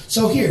minutes.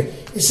 So here,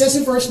 it says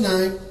in verse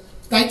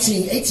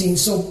 19, 18,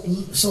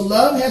 so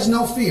love has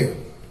no fear.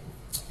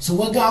 So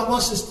what God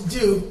wants us to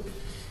do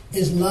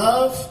is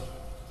love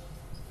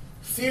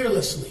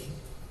fearlessly.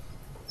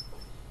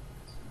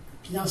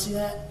 Can y'all see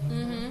that?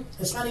 Mm-hmm.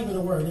 It's not even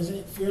a word, isn't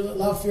it?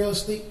 Love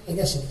fearlessly? I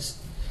guess it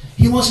is.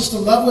 He wants us to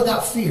love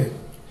without fear.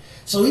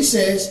 So he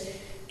says,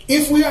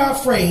 if we are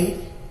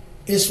afraid,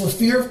 it is for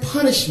fear of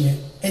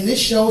punishment, and this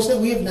shows that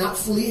we have not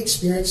fully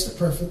experienced the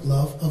perfect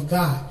love of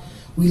God.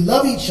 We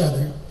love each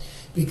other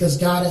because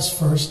God has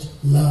first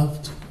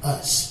loved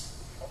us.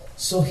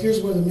 So here's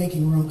where the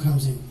making room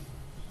comes in.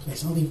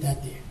 Please, I'll leave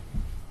that there.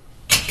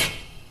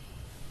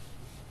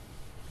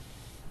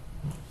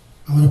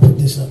 I'm going to put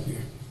this up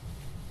here.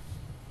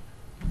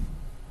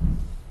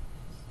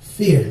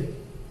 Fear.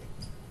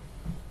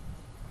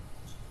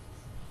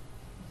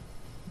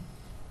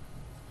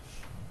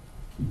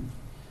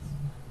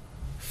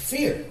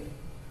 Fear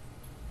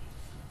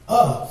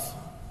of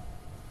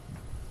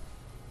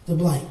the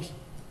blank.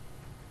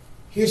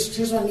 Here's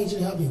what I need you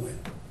to help me with.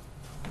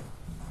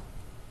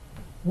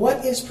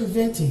 What is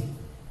preventing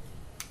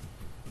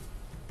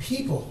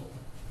people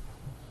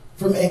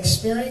from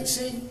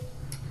experiencing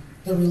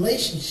the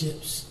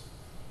relationships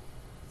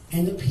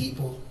and the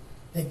people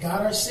that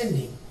God are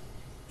sending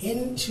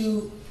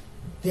into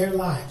their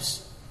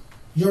lives,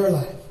 your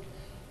life,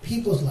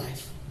 people's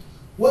life?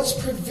 What's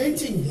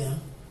preventing them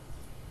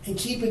and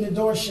keeping the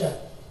door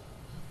shut?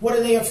 What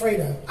are they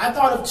afraid of? I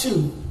thought of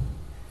two,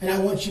 and I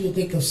want you to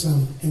think of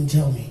some and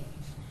tell me.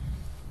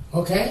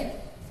 Okay?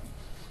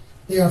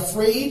 They're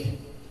afraid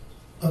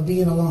of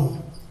being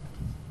alone.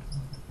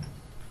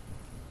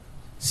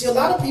 See, a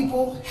lot of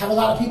people have a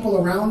lot of people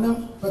around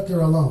them, but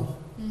they're alone.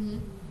 Mm-hmm.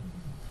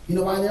 You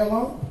know why they're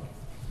alone?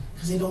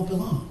 Because they don't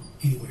belong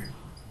anywhere.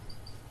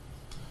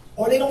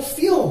 Or they don't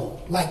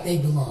feel like they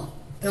belong.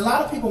 And a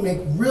lot of people make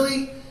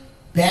really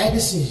bad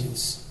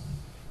decisions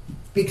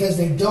because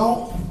they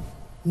don't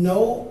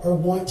know or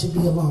want to be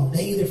alone.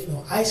 They either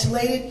feel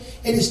isolated,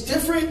 and it's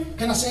different.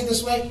 Can I say it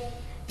this way?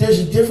 There's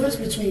a difference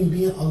between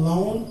being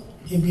alone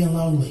and being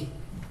lonely.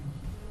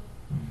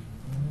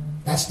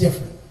 That's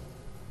different.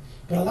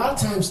 But a lot of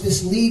times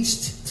this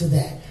leads to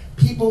that.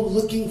 People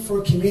looking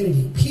for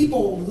community.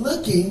 People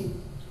looking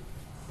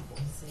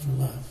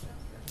for love.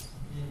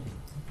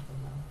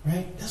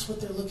 Right? That's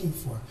what they're looking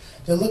for.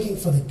 They're looking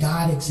for the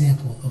God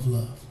example of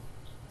love.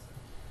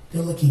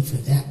 They're looking for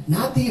that.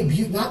 Not the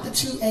abuse, not the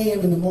 2 a.m.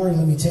 in the morning,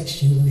 let me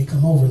text you, let me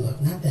come over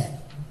love. Not that.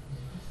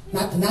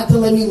 Not to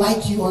let me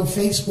like you on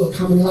Facebook.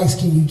 How many likes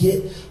can you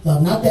get?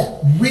 Love. Not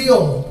that.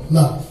 Real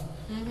love.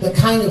 Mm-hmm. The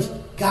kind of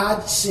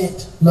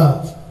God-sent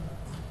love.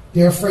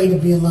 They're afraid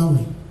of being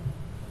lonely.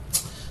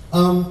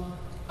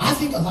 I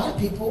think a lot of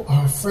people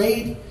are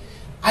afraid.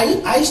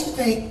 I used to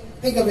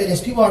think of it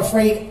as people are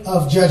afraid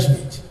of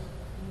judgment.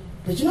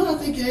 But you know what I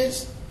think it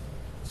is?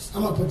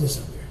 I'm going to put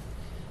this up here.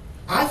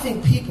 I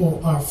think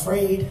people are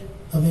afraid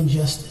of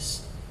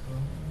injustice.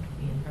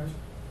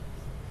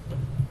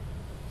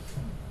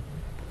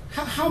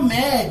 How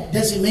mad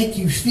does it make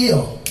you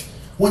feel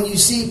when you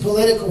see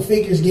political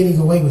figures getting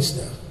away with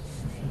stuff?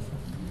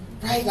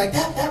 Right? Like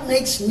that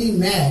makes me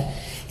mad.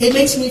 It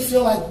makes me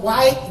feel like,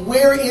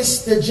 where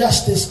is the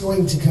justice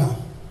going to come?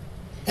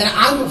 And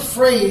I'm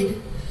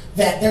afraid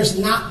that there's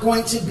not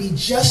going to be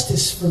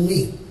justice for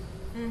me.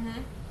 Mm-hmm.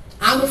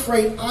 I'm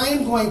afraid I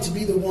am going to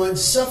be the one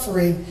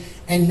suffering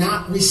and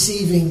not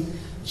receiving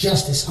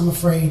justice. I'm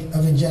afraid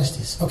of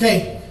injustice.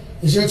 Okay,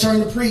 it's your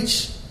turn to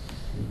preach.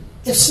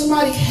 If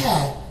somebody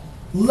had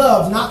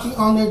love knocking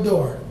on their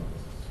door,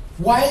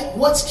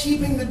 what's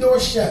keeping the door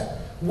shut?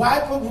 Why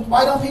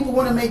don't people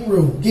want to make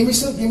room? Give me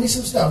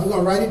some stuff. We're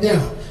going to write it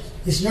down.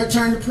 It's your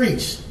turn to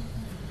preach.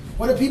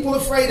 What are people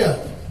afraid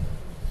of?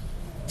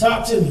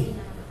 Talk to me.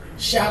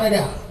 Shout it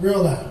out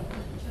real loud.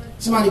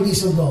 Somebody be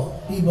so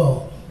bold. Be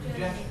bold.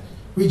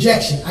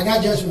 Rejection. I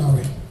got judgment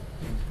already.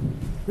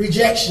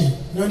 Rejection.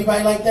 Know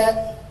anybody like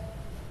that?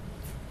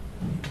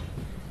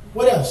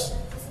 What else?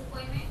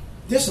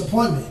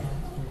 Disappointment.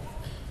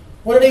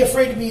 What are they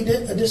afraid to be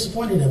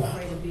disappointed about?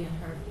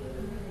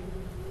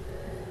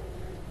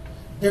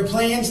 Their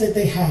plans that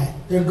they had,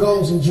 their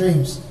goals and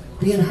dreams,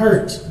 being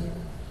hurt.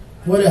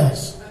 What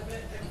else?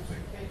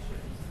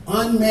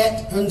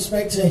 Unmet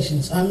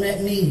expectations,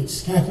 unmet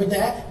needs. Can I put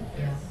that?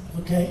 Yes.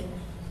 Okay.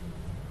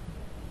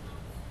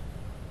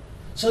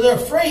 So they're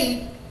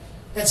afraid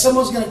that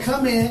someone's going to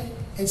come in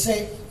and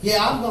say,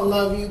 yeah, I'm going to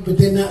love you, but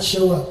then not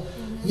show up.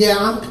 Mm-hmm. Yeah,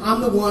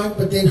 I'm the one,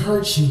 but then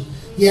hurt you.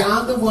 Yeah,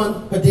 I'm the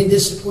one, but then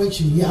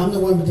disappoint you. Yeah, I'm the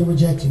one, but then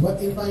reject you. What?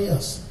 Anybody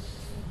else?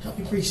 Help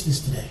me preach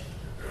this today.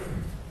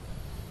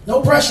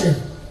 No pressure.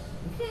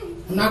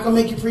 I'm not going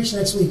to make you preach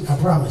next week. I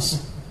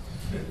promise.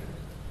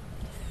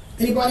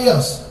 Anybody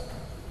else?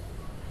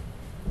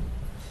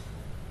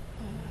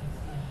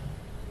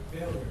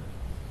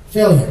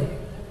 Failure.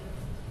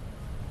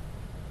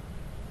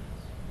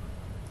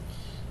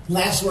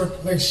 Last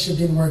relationship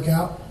didn't work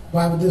out.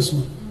 Why would this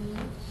one?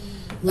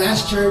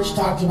 Last church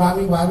talked about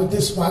me. Why wouldn't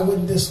this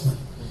one?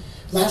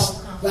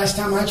 Last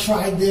time I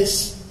tried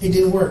this, it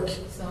didn't work.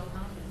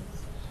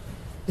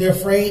 They're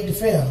afraid to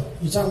fail.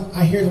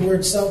 I hear the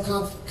word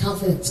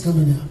self-confidence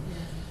coming out.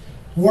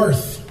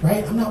 Worth,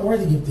 right? I'm not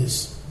worthy of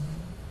this.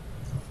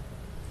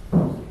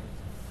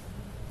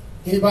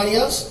 Anybody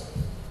else?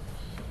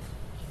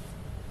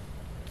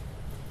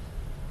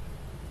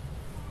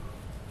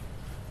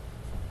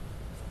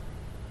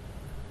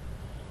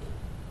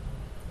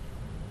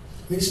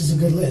 This is a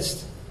good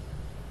list.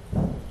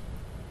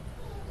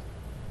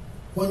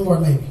 One more,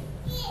 maybe.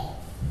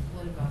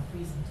 What about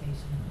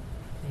presentation?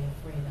 They're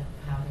afraid of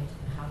how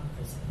to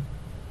present.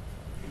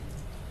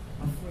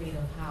 Afraid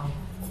of how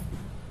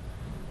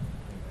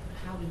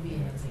to be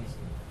an example.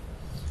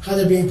 How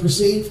they're being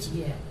perceived?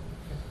 Yeah.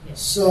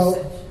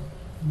 So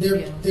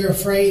they're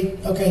afraid.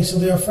 Okay, so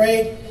they're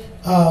afraid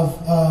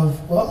of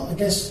well, I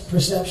guess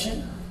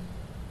perception.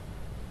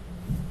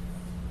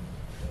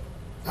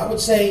 I would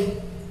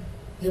say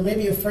they're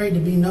maybe afraid to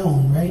be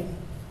known, right?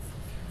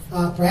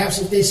 Perhaps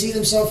if they see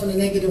themselves in a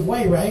negative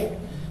way, right?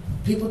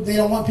 They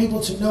don't want people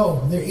to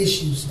know their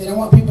issues. They don't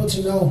want people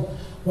to know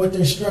what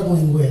they're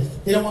struggling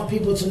with. They don't want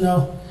people to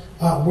know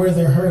where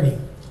they're hurting.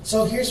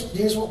 So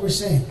here's what we're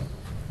saying.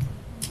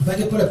 If I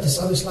could put up this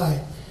other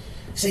slide.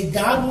 Say,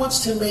 God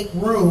wants to make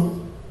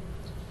room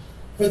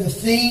for the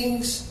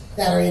things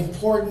that are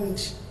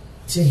important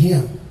to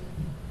him.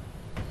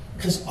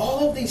 Because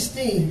all of these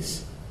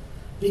things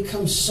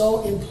become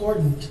so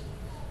important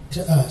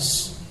to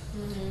us.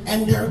 Mm-hmm.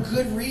 And there are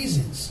good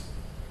reasons.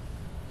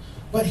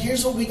 But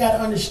here's what we got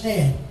to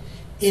understand.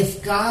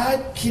 If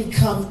God can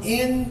come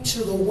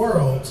into the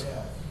world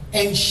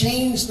and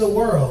change the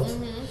world,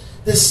 mm-hmm.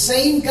 the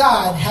same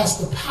God has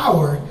the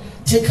power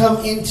to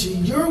come into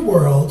your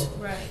world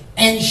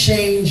and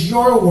change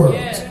your world.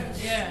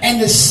 And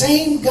the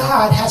same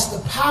God has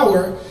the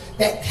power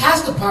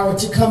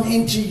to come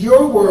into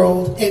your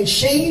world and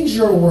change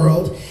your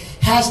world,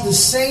 has the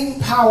same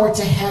power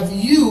to have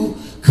you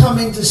come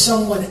into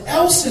someone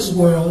else's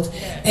world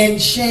and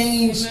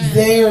change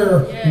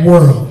their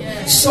world.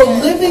 So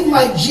living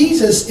like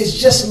Jesus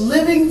is just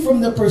living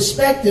from the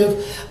perspective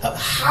of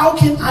how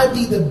can I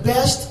be the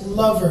best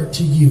lover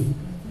to you?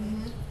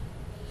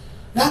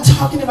 Not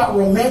talking about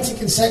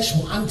romantic and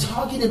sexual. I'm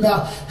talking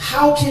about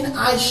how can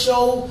I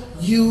show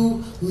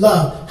you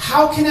love?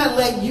 How can I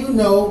let you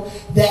know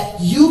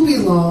that you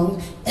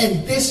belong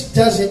and this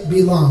doesn't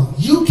belong?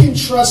 You can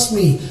trust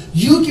me.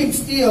 You can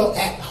feel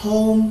at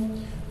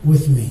home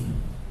with me.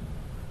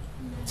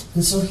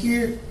 And so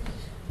here,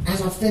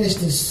 as I finish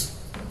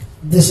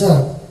this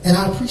up, and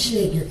I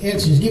appreciate your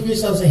answers. Give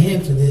yourselves a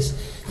hand for this.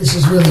 This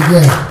is really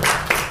good.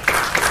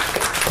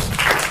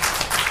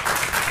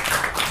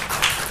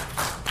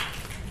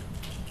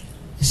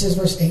 It says,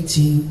 verse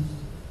 18,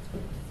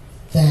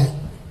 that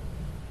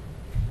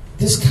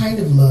this kind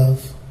of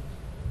love,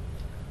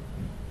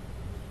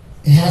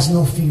 it has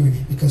no fear in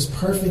it, because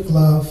perfect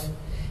love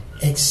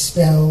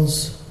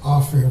expels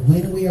all fear.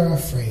 When we are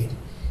afraid,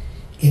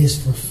 it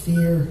is for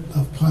fear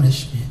of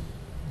punishment.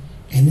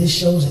 And this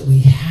shows that we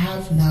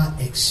have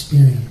not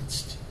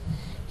experienced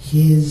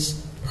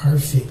his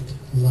perfect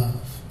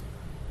love.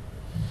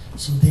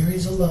 So there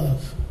is a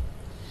love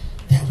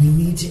that we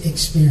need to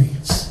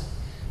experience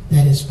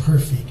that is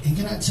perfect. And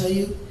can I tell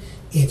you,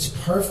 it's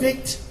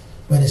perfect,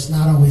 but it's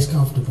not always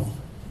comfortable.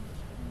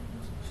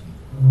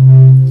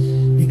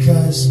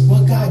 Because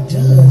what God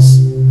does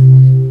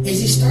is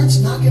he starts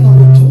knocking on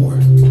the door.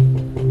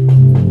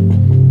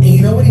 And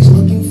you know what he's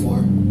looking for?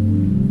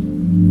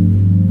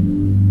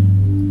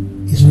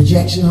 Is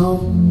rejection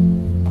home?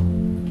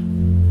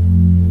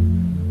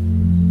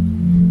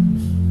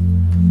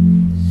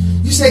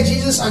 You say,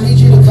 Jesus, I need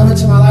you to come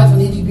into my life. I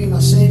need you to be my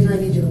Savior. I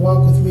need you to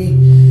walk with me.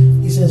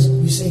 He says,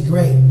 you say,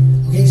 great.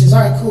 Okay, he says,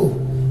 all right, cool.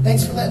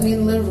 Thanks for letting me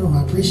in the living room.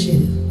 I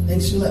appreciate it.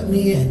 Thanks for letting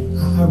me in.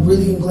 I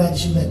really am glad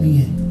that you let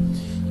me in.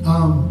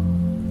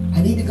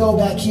 I need to go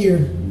back here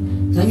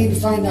and I need to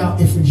find out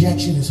if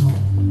rejection is home.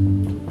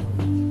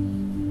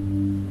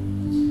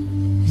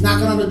 He's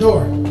knocking on the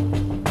door.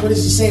 What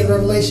does it say in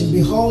Revelation?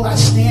 Behold, I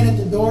stand at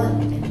the door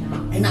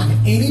and knock. If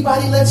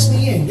anybody lets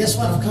me in, guess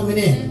what? I'm coming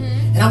in.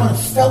 Mm-hmm. And I'm going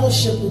to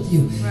fellowship with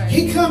you. Right.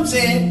 He comes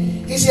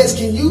in. He says,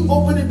 can you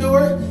open the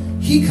door?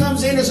 He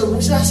comes in. I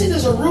see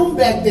there's a room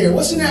back there.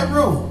 What's in that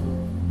room?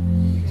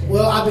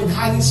 Well, I've been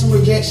hiding some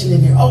rejection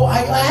in there. Oh, I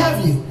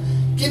have you.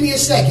 Give me a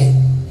second.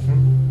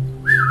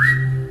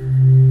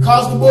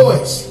 Calls the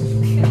boys.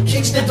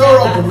 Kicks the door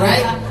open,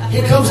 right?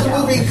 Here comes the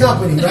moving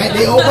company, right?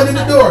 They open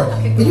the door.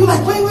 But you're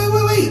like, wait.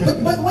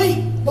 But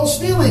wait. Those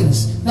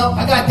feelings. No,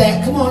 I got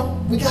that. Come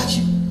on. We got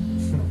you.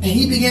 And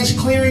he begins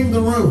clearing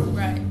the room.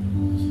 Right.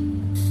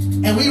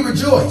 And we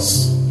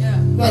rejoice. Yeah.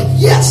 Like,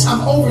 yes, I'm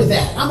over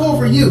that. I'm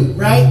over you,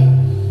 right?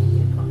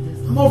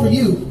 I'm over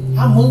you.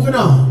 I'm moving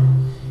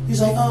on.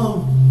 He's like,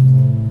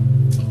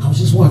 I was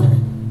just wondering.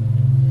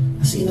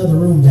 I see another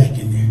room back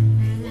in there.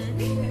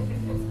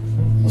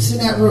 What's in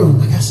that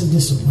room? I got some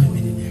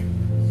disappointment in there.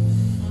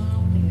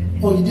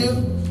 Oh, you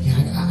do?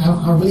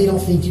 Yeah, I really don't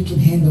think you can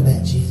handle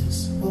that,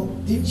 Jesus. Well,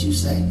 didn't you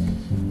say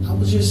I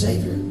was your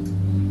Savior?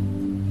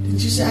 Didn't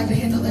you say I could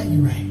handle that?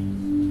 You're right.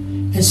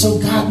 And so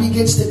God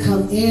begins to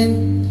come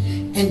in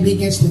and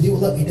begins to do,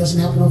 look, it doesn't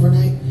happen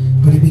overnight,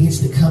 but he begins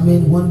to come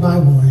in one by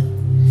one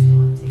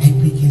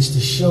and begins to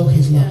show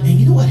his love. And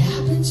you know what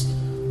happens?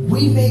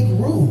 We make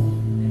room.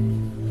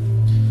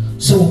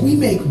 So when we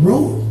make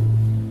room,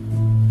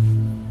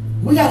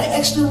 we got an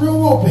extra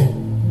room open.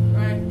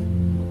 Right.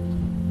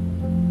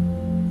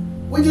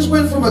 We just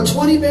went from a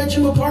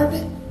 20-bedroom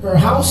apartment or a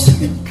house,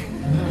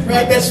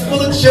 right, that's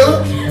full of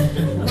junk.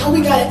 Now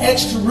we got an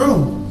extra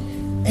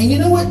room. And you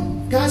know what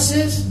God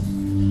says?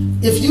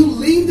 If you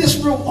leave this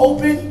room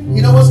open,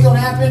 you know what's going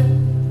to happen?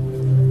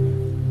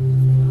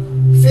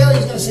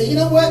 Failure's going to say, you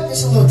know what?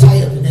 It's a little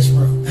tight up in this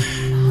room.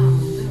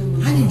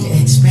 I need to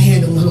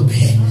expand a little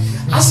bit.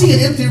 I see an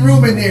empty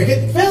room in there.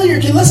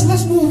 Failure,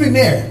 let's move in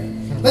there.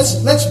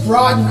 Let's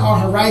broaden our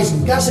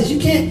horizon. God says you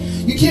can't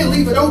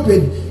leave it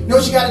open. You know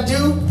what you got to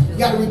do? You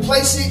got to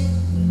replace it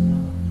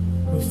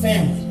with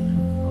family.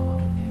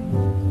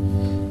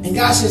 And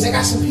God says, I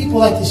got some people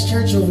like this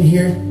church over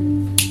here.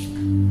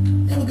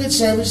 They have a good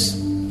service.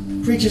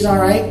 Preacher's all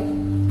right.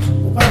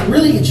 What I'm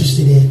really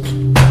interested in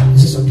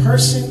is there's a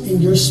person in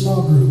your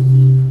small group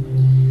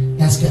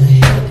that's going to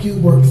help you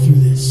work through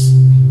this.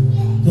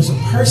 there's a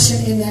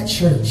person in that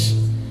church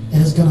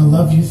that is going to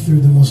love you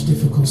through the most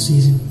difficult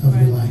season of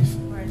your life.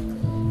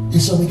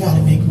 And so we got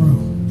to make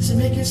room. Does it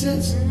make any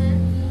sense?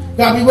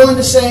 Got to be willing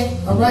to say,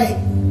 all right,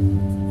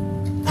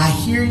 I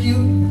hear you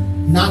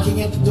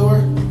knocking at the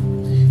door.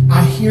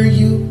 I hear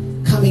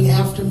you coming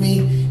after me.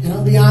 And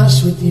I'll be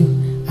honest with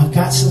you, I've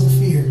got some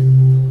fear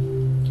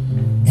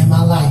in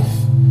my life.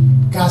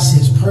 God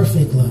says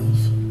perfect love.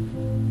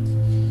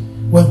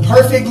 When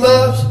perfect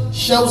love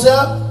shows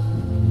up,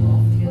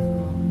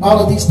 all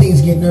of these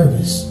things get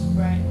nervous.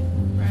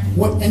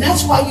 And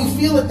that's why you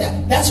feel it.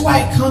 That's why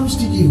it comes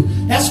to you.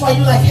 That's why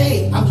you're like,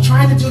 hey, I'm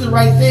trying to do the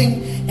right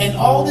thing, and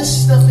all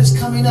this stuff is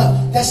coming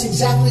up. That's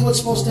exactly what's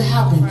supposed to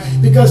happen.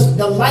 Because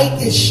the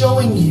light is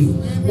showing you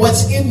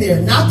what's in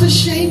there. Not to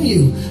shame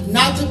you,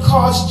 not to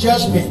cause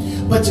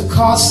judgment, but to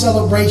cause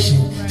celebration.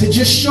 To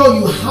just show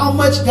you how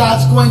much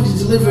God's going to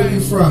deliver you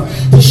from.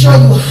 To show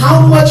you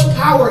how much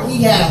power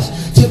He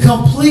has to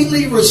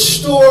completely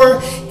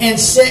restore and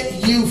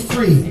set you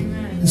free.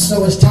 And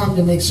so it's time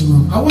to make some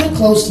room. I want to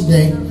close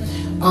today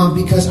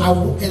because I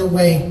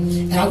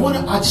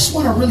just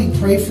want to really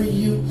pray for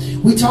you.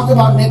 We talk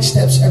about next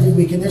steps every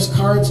week, and there's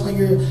cards on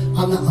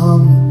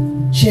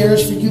the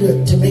chairs for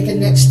you to make a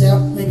next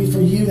step. Maybe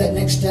for you, that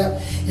next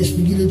step is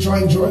for you to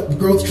join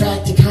Growth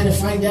Track to kind of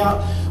find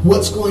out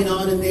what's going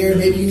on in there.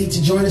 Maybe you need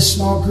to join a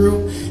small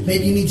group.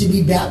 Maybe you need to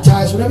be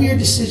baptized. Whatever your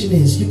decision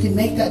is, you can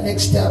make that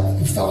next step.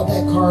 You fill out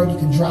that card. You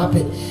can drop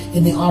it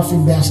in the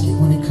offering basket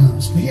when it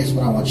comes. But here's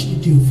what I want you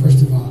to do,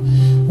 first of all.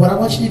 What I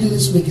want you to do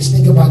this week is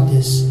think about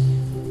this.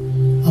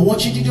 I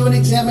want you to do an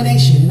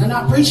examination. And I'm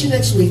not preaching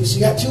next week, so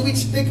you got 2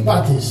 weeks to think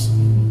about this.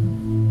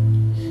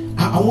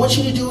 I want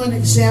you to do an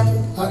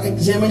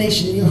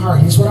examination in your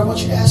heart. Here's what I want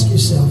you to ask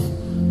yourself.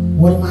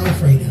 What am I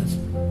afraid of?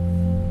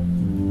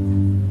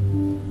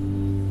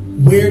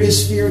 Where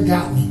does fear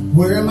got me?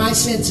 Where am I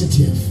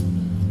sensitive?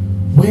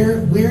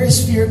 Where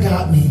has fear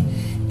got me?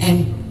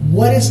 And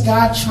what is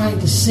God trying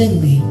to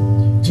send me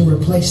to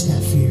replace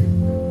that fear?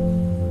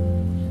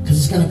 Because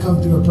it's going to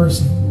come through a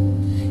person.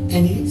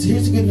 And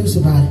here's the good news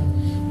about it.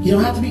 You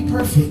don't have to be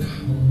perfect,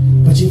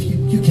 but if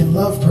you can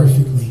love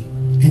perfectly.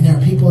 And there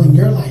are people in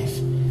your life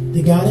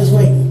that God is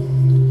waiting.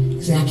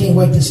 You say, I can't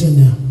wait to send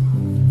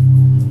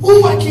them.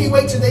 Ooh, I can't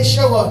wait till they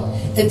show up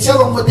and tell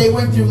them what they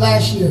went through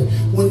last year.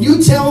 When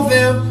you tell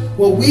them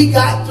what we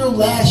got through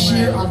last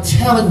year, I'm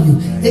telling you,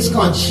 it's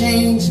going to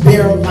change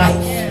their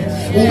life.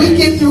 When we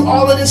get through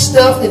all of this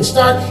stuff and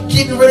start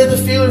getting rid of the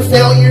fear of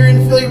failure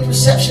and failure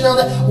perception, all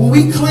that, when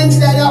we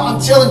cleanse that out,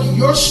 I'm telling you,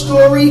 your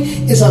story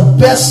is a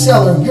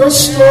bestseller. Your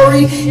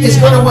story is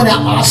going to win an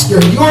Oscar.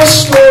 Your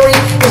story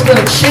is going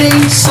to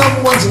change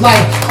someone's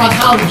life on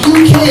how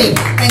you came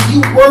and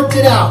you worked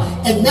it out.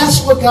 And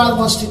that's what God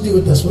wants to do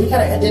with us. We got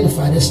to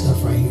identify this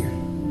stuff right here.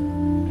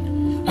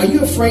 Are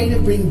you afraid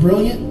of being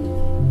brilliant?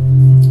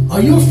 Are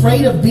you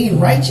afraid of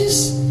being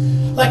righteous?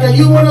 Like, are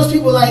you one of those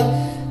people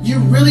like, you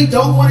really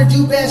don't want to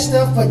do bad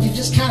stuff, but you're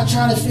just kind of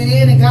trying to fit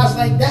in, and God's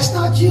like, that's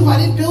not you. I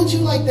didn't build you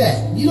like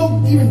that. You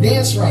don't even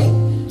dance right.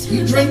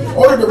 You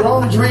order the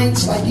wrong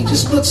drinks. Like, you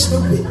just look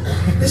stupid.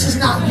 This is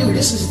not you.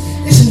 This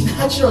is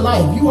not your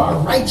life. You are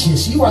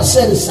righteous. You are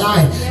set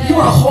aside. You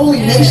are a holy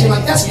nation.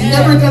 Like, that's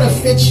never going to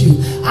fit you.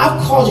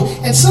 I've called you.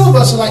 And some of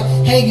us are like,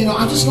 hey,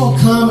 I'm just going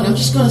to come, and I'm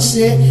just going to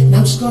sit, and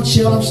I'm just going to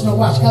chill. I'm just going to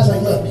watch. God's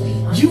like, look,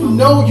 you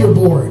know you're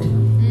bored.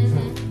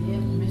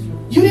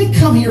 You didn't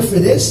come here for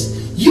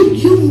this.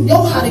 You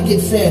know how to get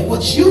fed.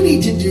 What you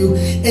need to do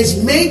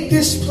is make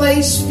this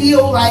place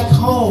feel like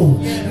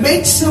home.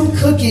 Make some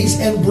cookies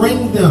and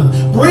bring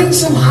them. Bring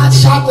some hot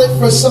chocolate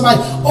for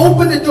somebody.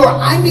 Open the door.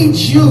 I need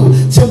you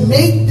to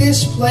make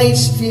this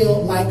place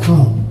feel like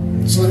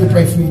home. So let me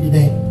pray for you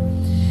today.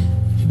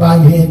 If you bow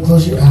your head,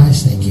 close your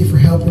eyes. Thank you for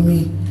helping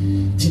me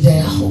today.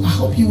 I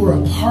hope you were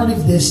a part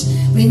of this.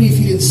 Maybe if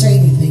you didn't say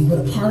anything, but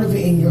a part of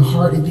it in your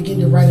heart, and begin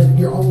to write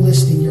your own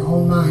list in your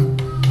own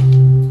mind.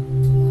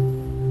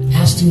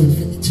 Ask to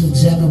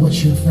examine what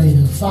you're afraid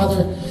of.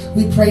 Father,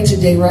 we pray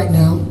today right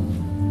now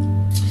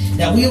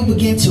that we will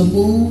begin to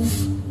move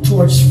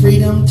towards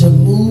freedom, to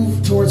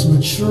move towards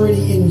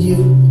maturity in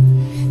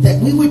you,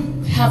 that we would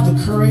have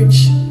the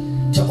courage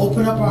to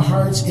open up our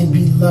hearts and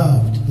be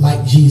loved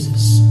like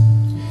Jesus,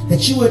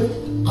 that you would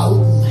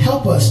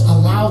help us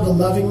allow the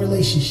loving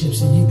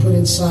relationships that you put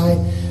inside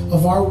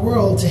of our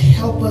world to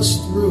help us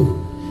through.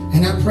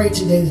 And I pray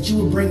today that you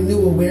will bring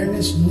new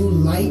awareness, new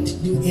light,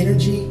 new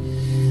energy,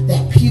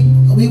 that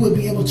we would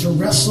be able to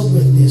wrestle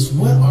with this.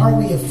 What are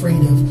we afraid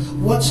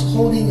of? What's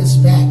holding us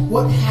back?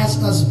 What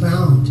has us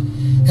bound?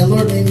 And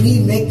Lord, may we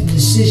make the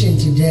decision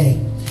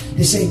today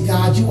to say,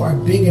 God, you are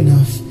big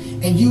enough,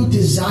 and you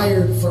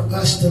desired for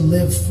us to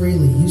live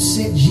freely. You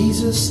sent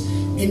Jesus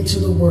into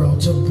the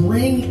world to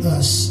bring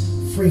us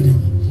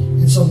freedom.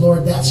 And so,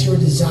 Lord, that's your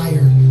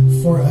desire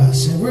for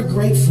us. And we're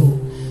grateful,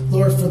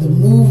 Lord, for the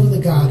move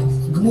of God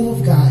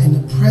and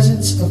the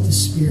presence of the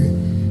Spirit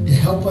to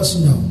help us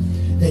know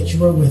that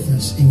you are with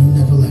us and you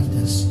never left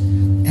us.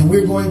 And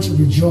we're going to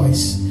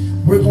rejoice.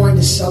 We're going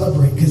to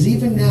celebrate. Because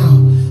even now,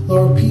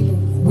 Lord,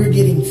 we're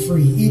getting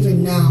free.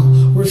 Even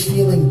now, we're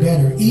feeling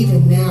better.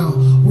 Even now,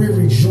 we're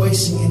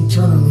rejoicing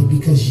internally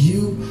because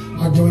you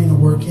are doing the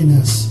work in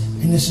us.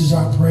 And this is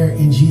our prayer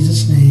in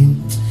Jesus'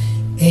 name.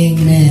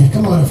 Amen.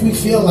 Come on, if we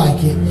feel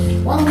like it,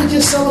 why don't we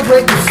just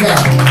celebrate the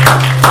fact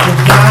that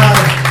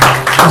God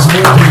is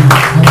working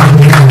on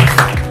the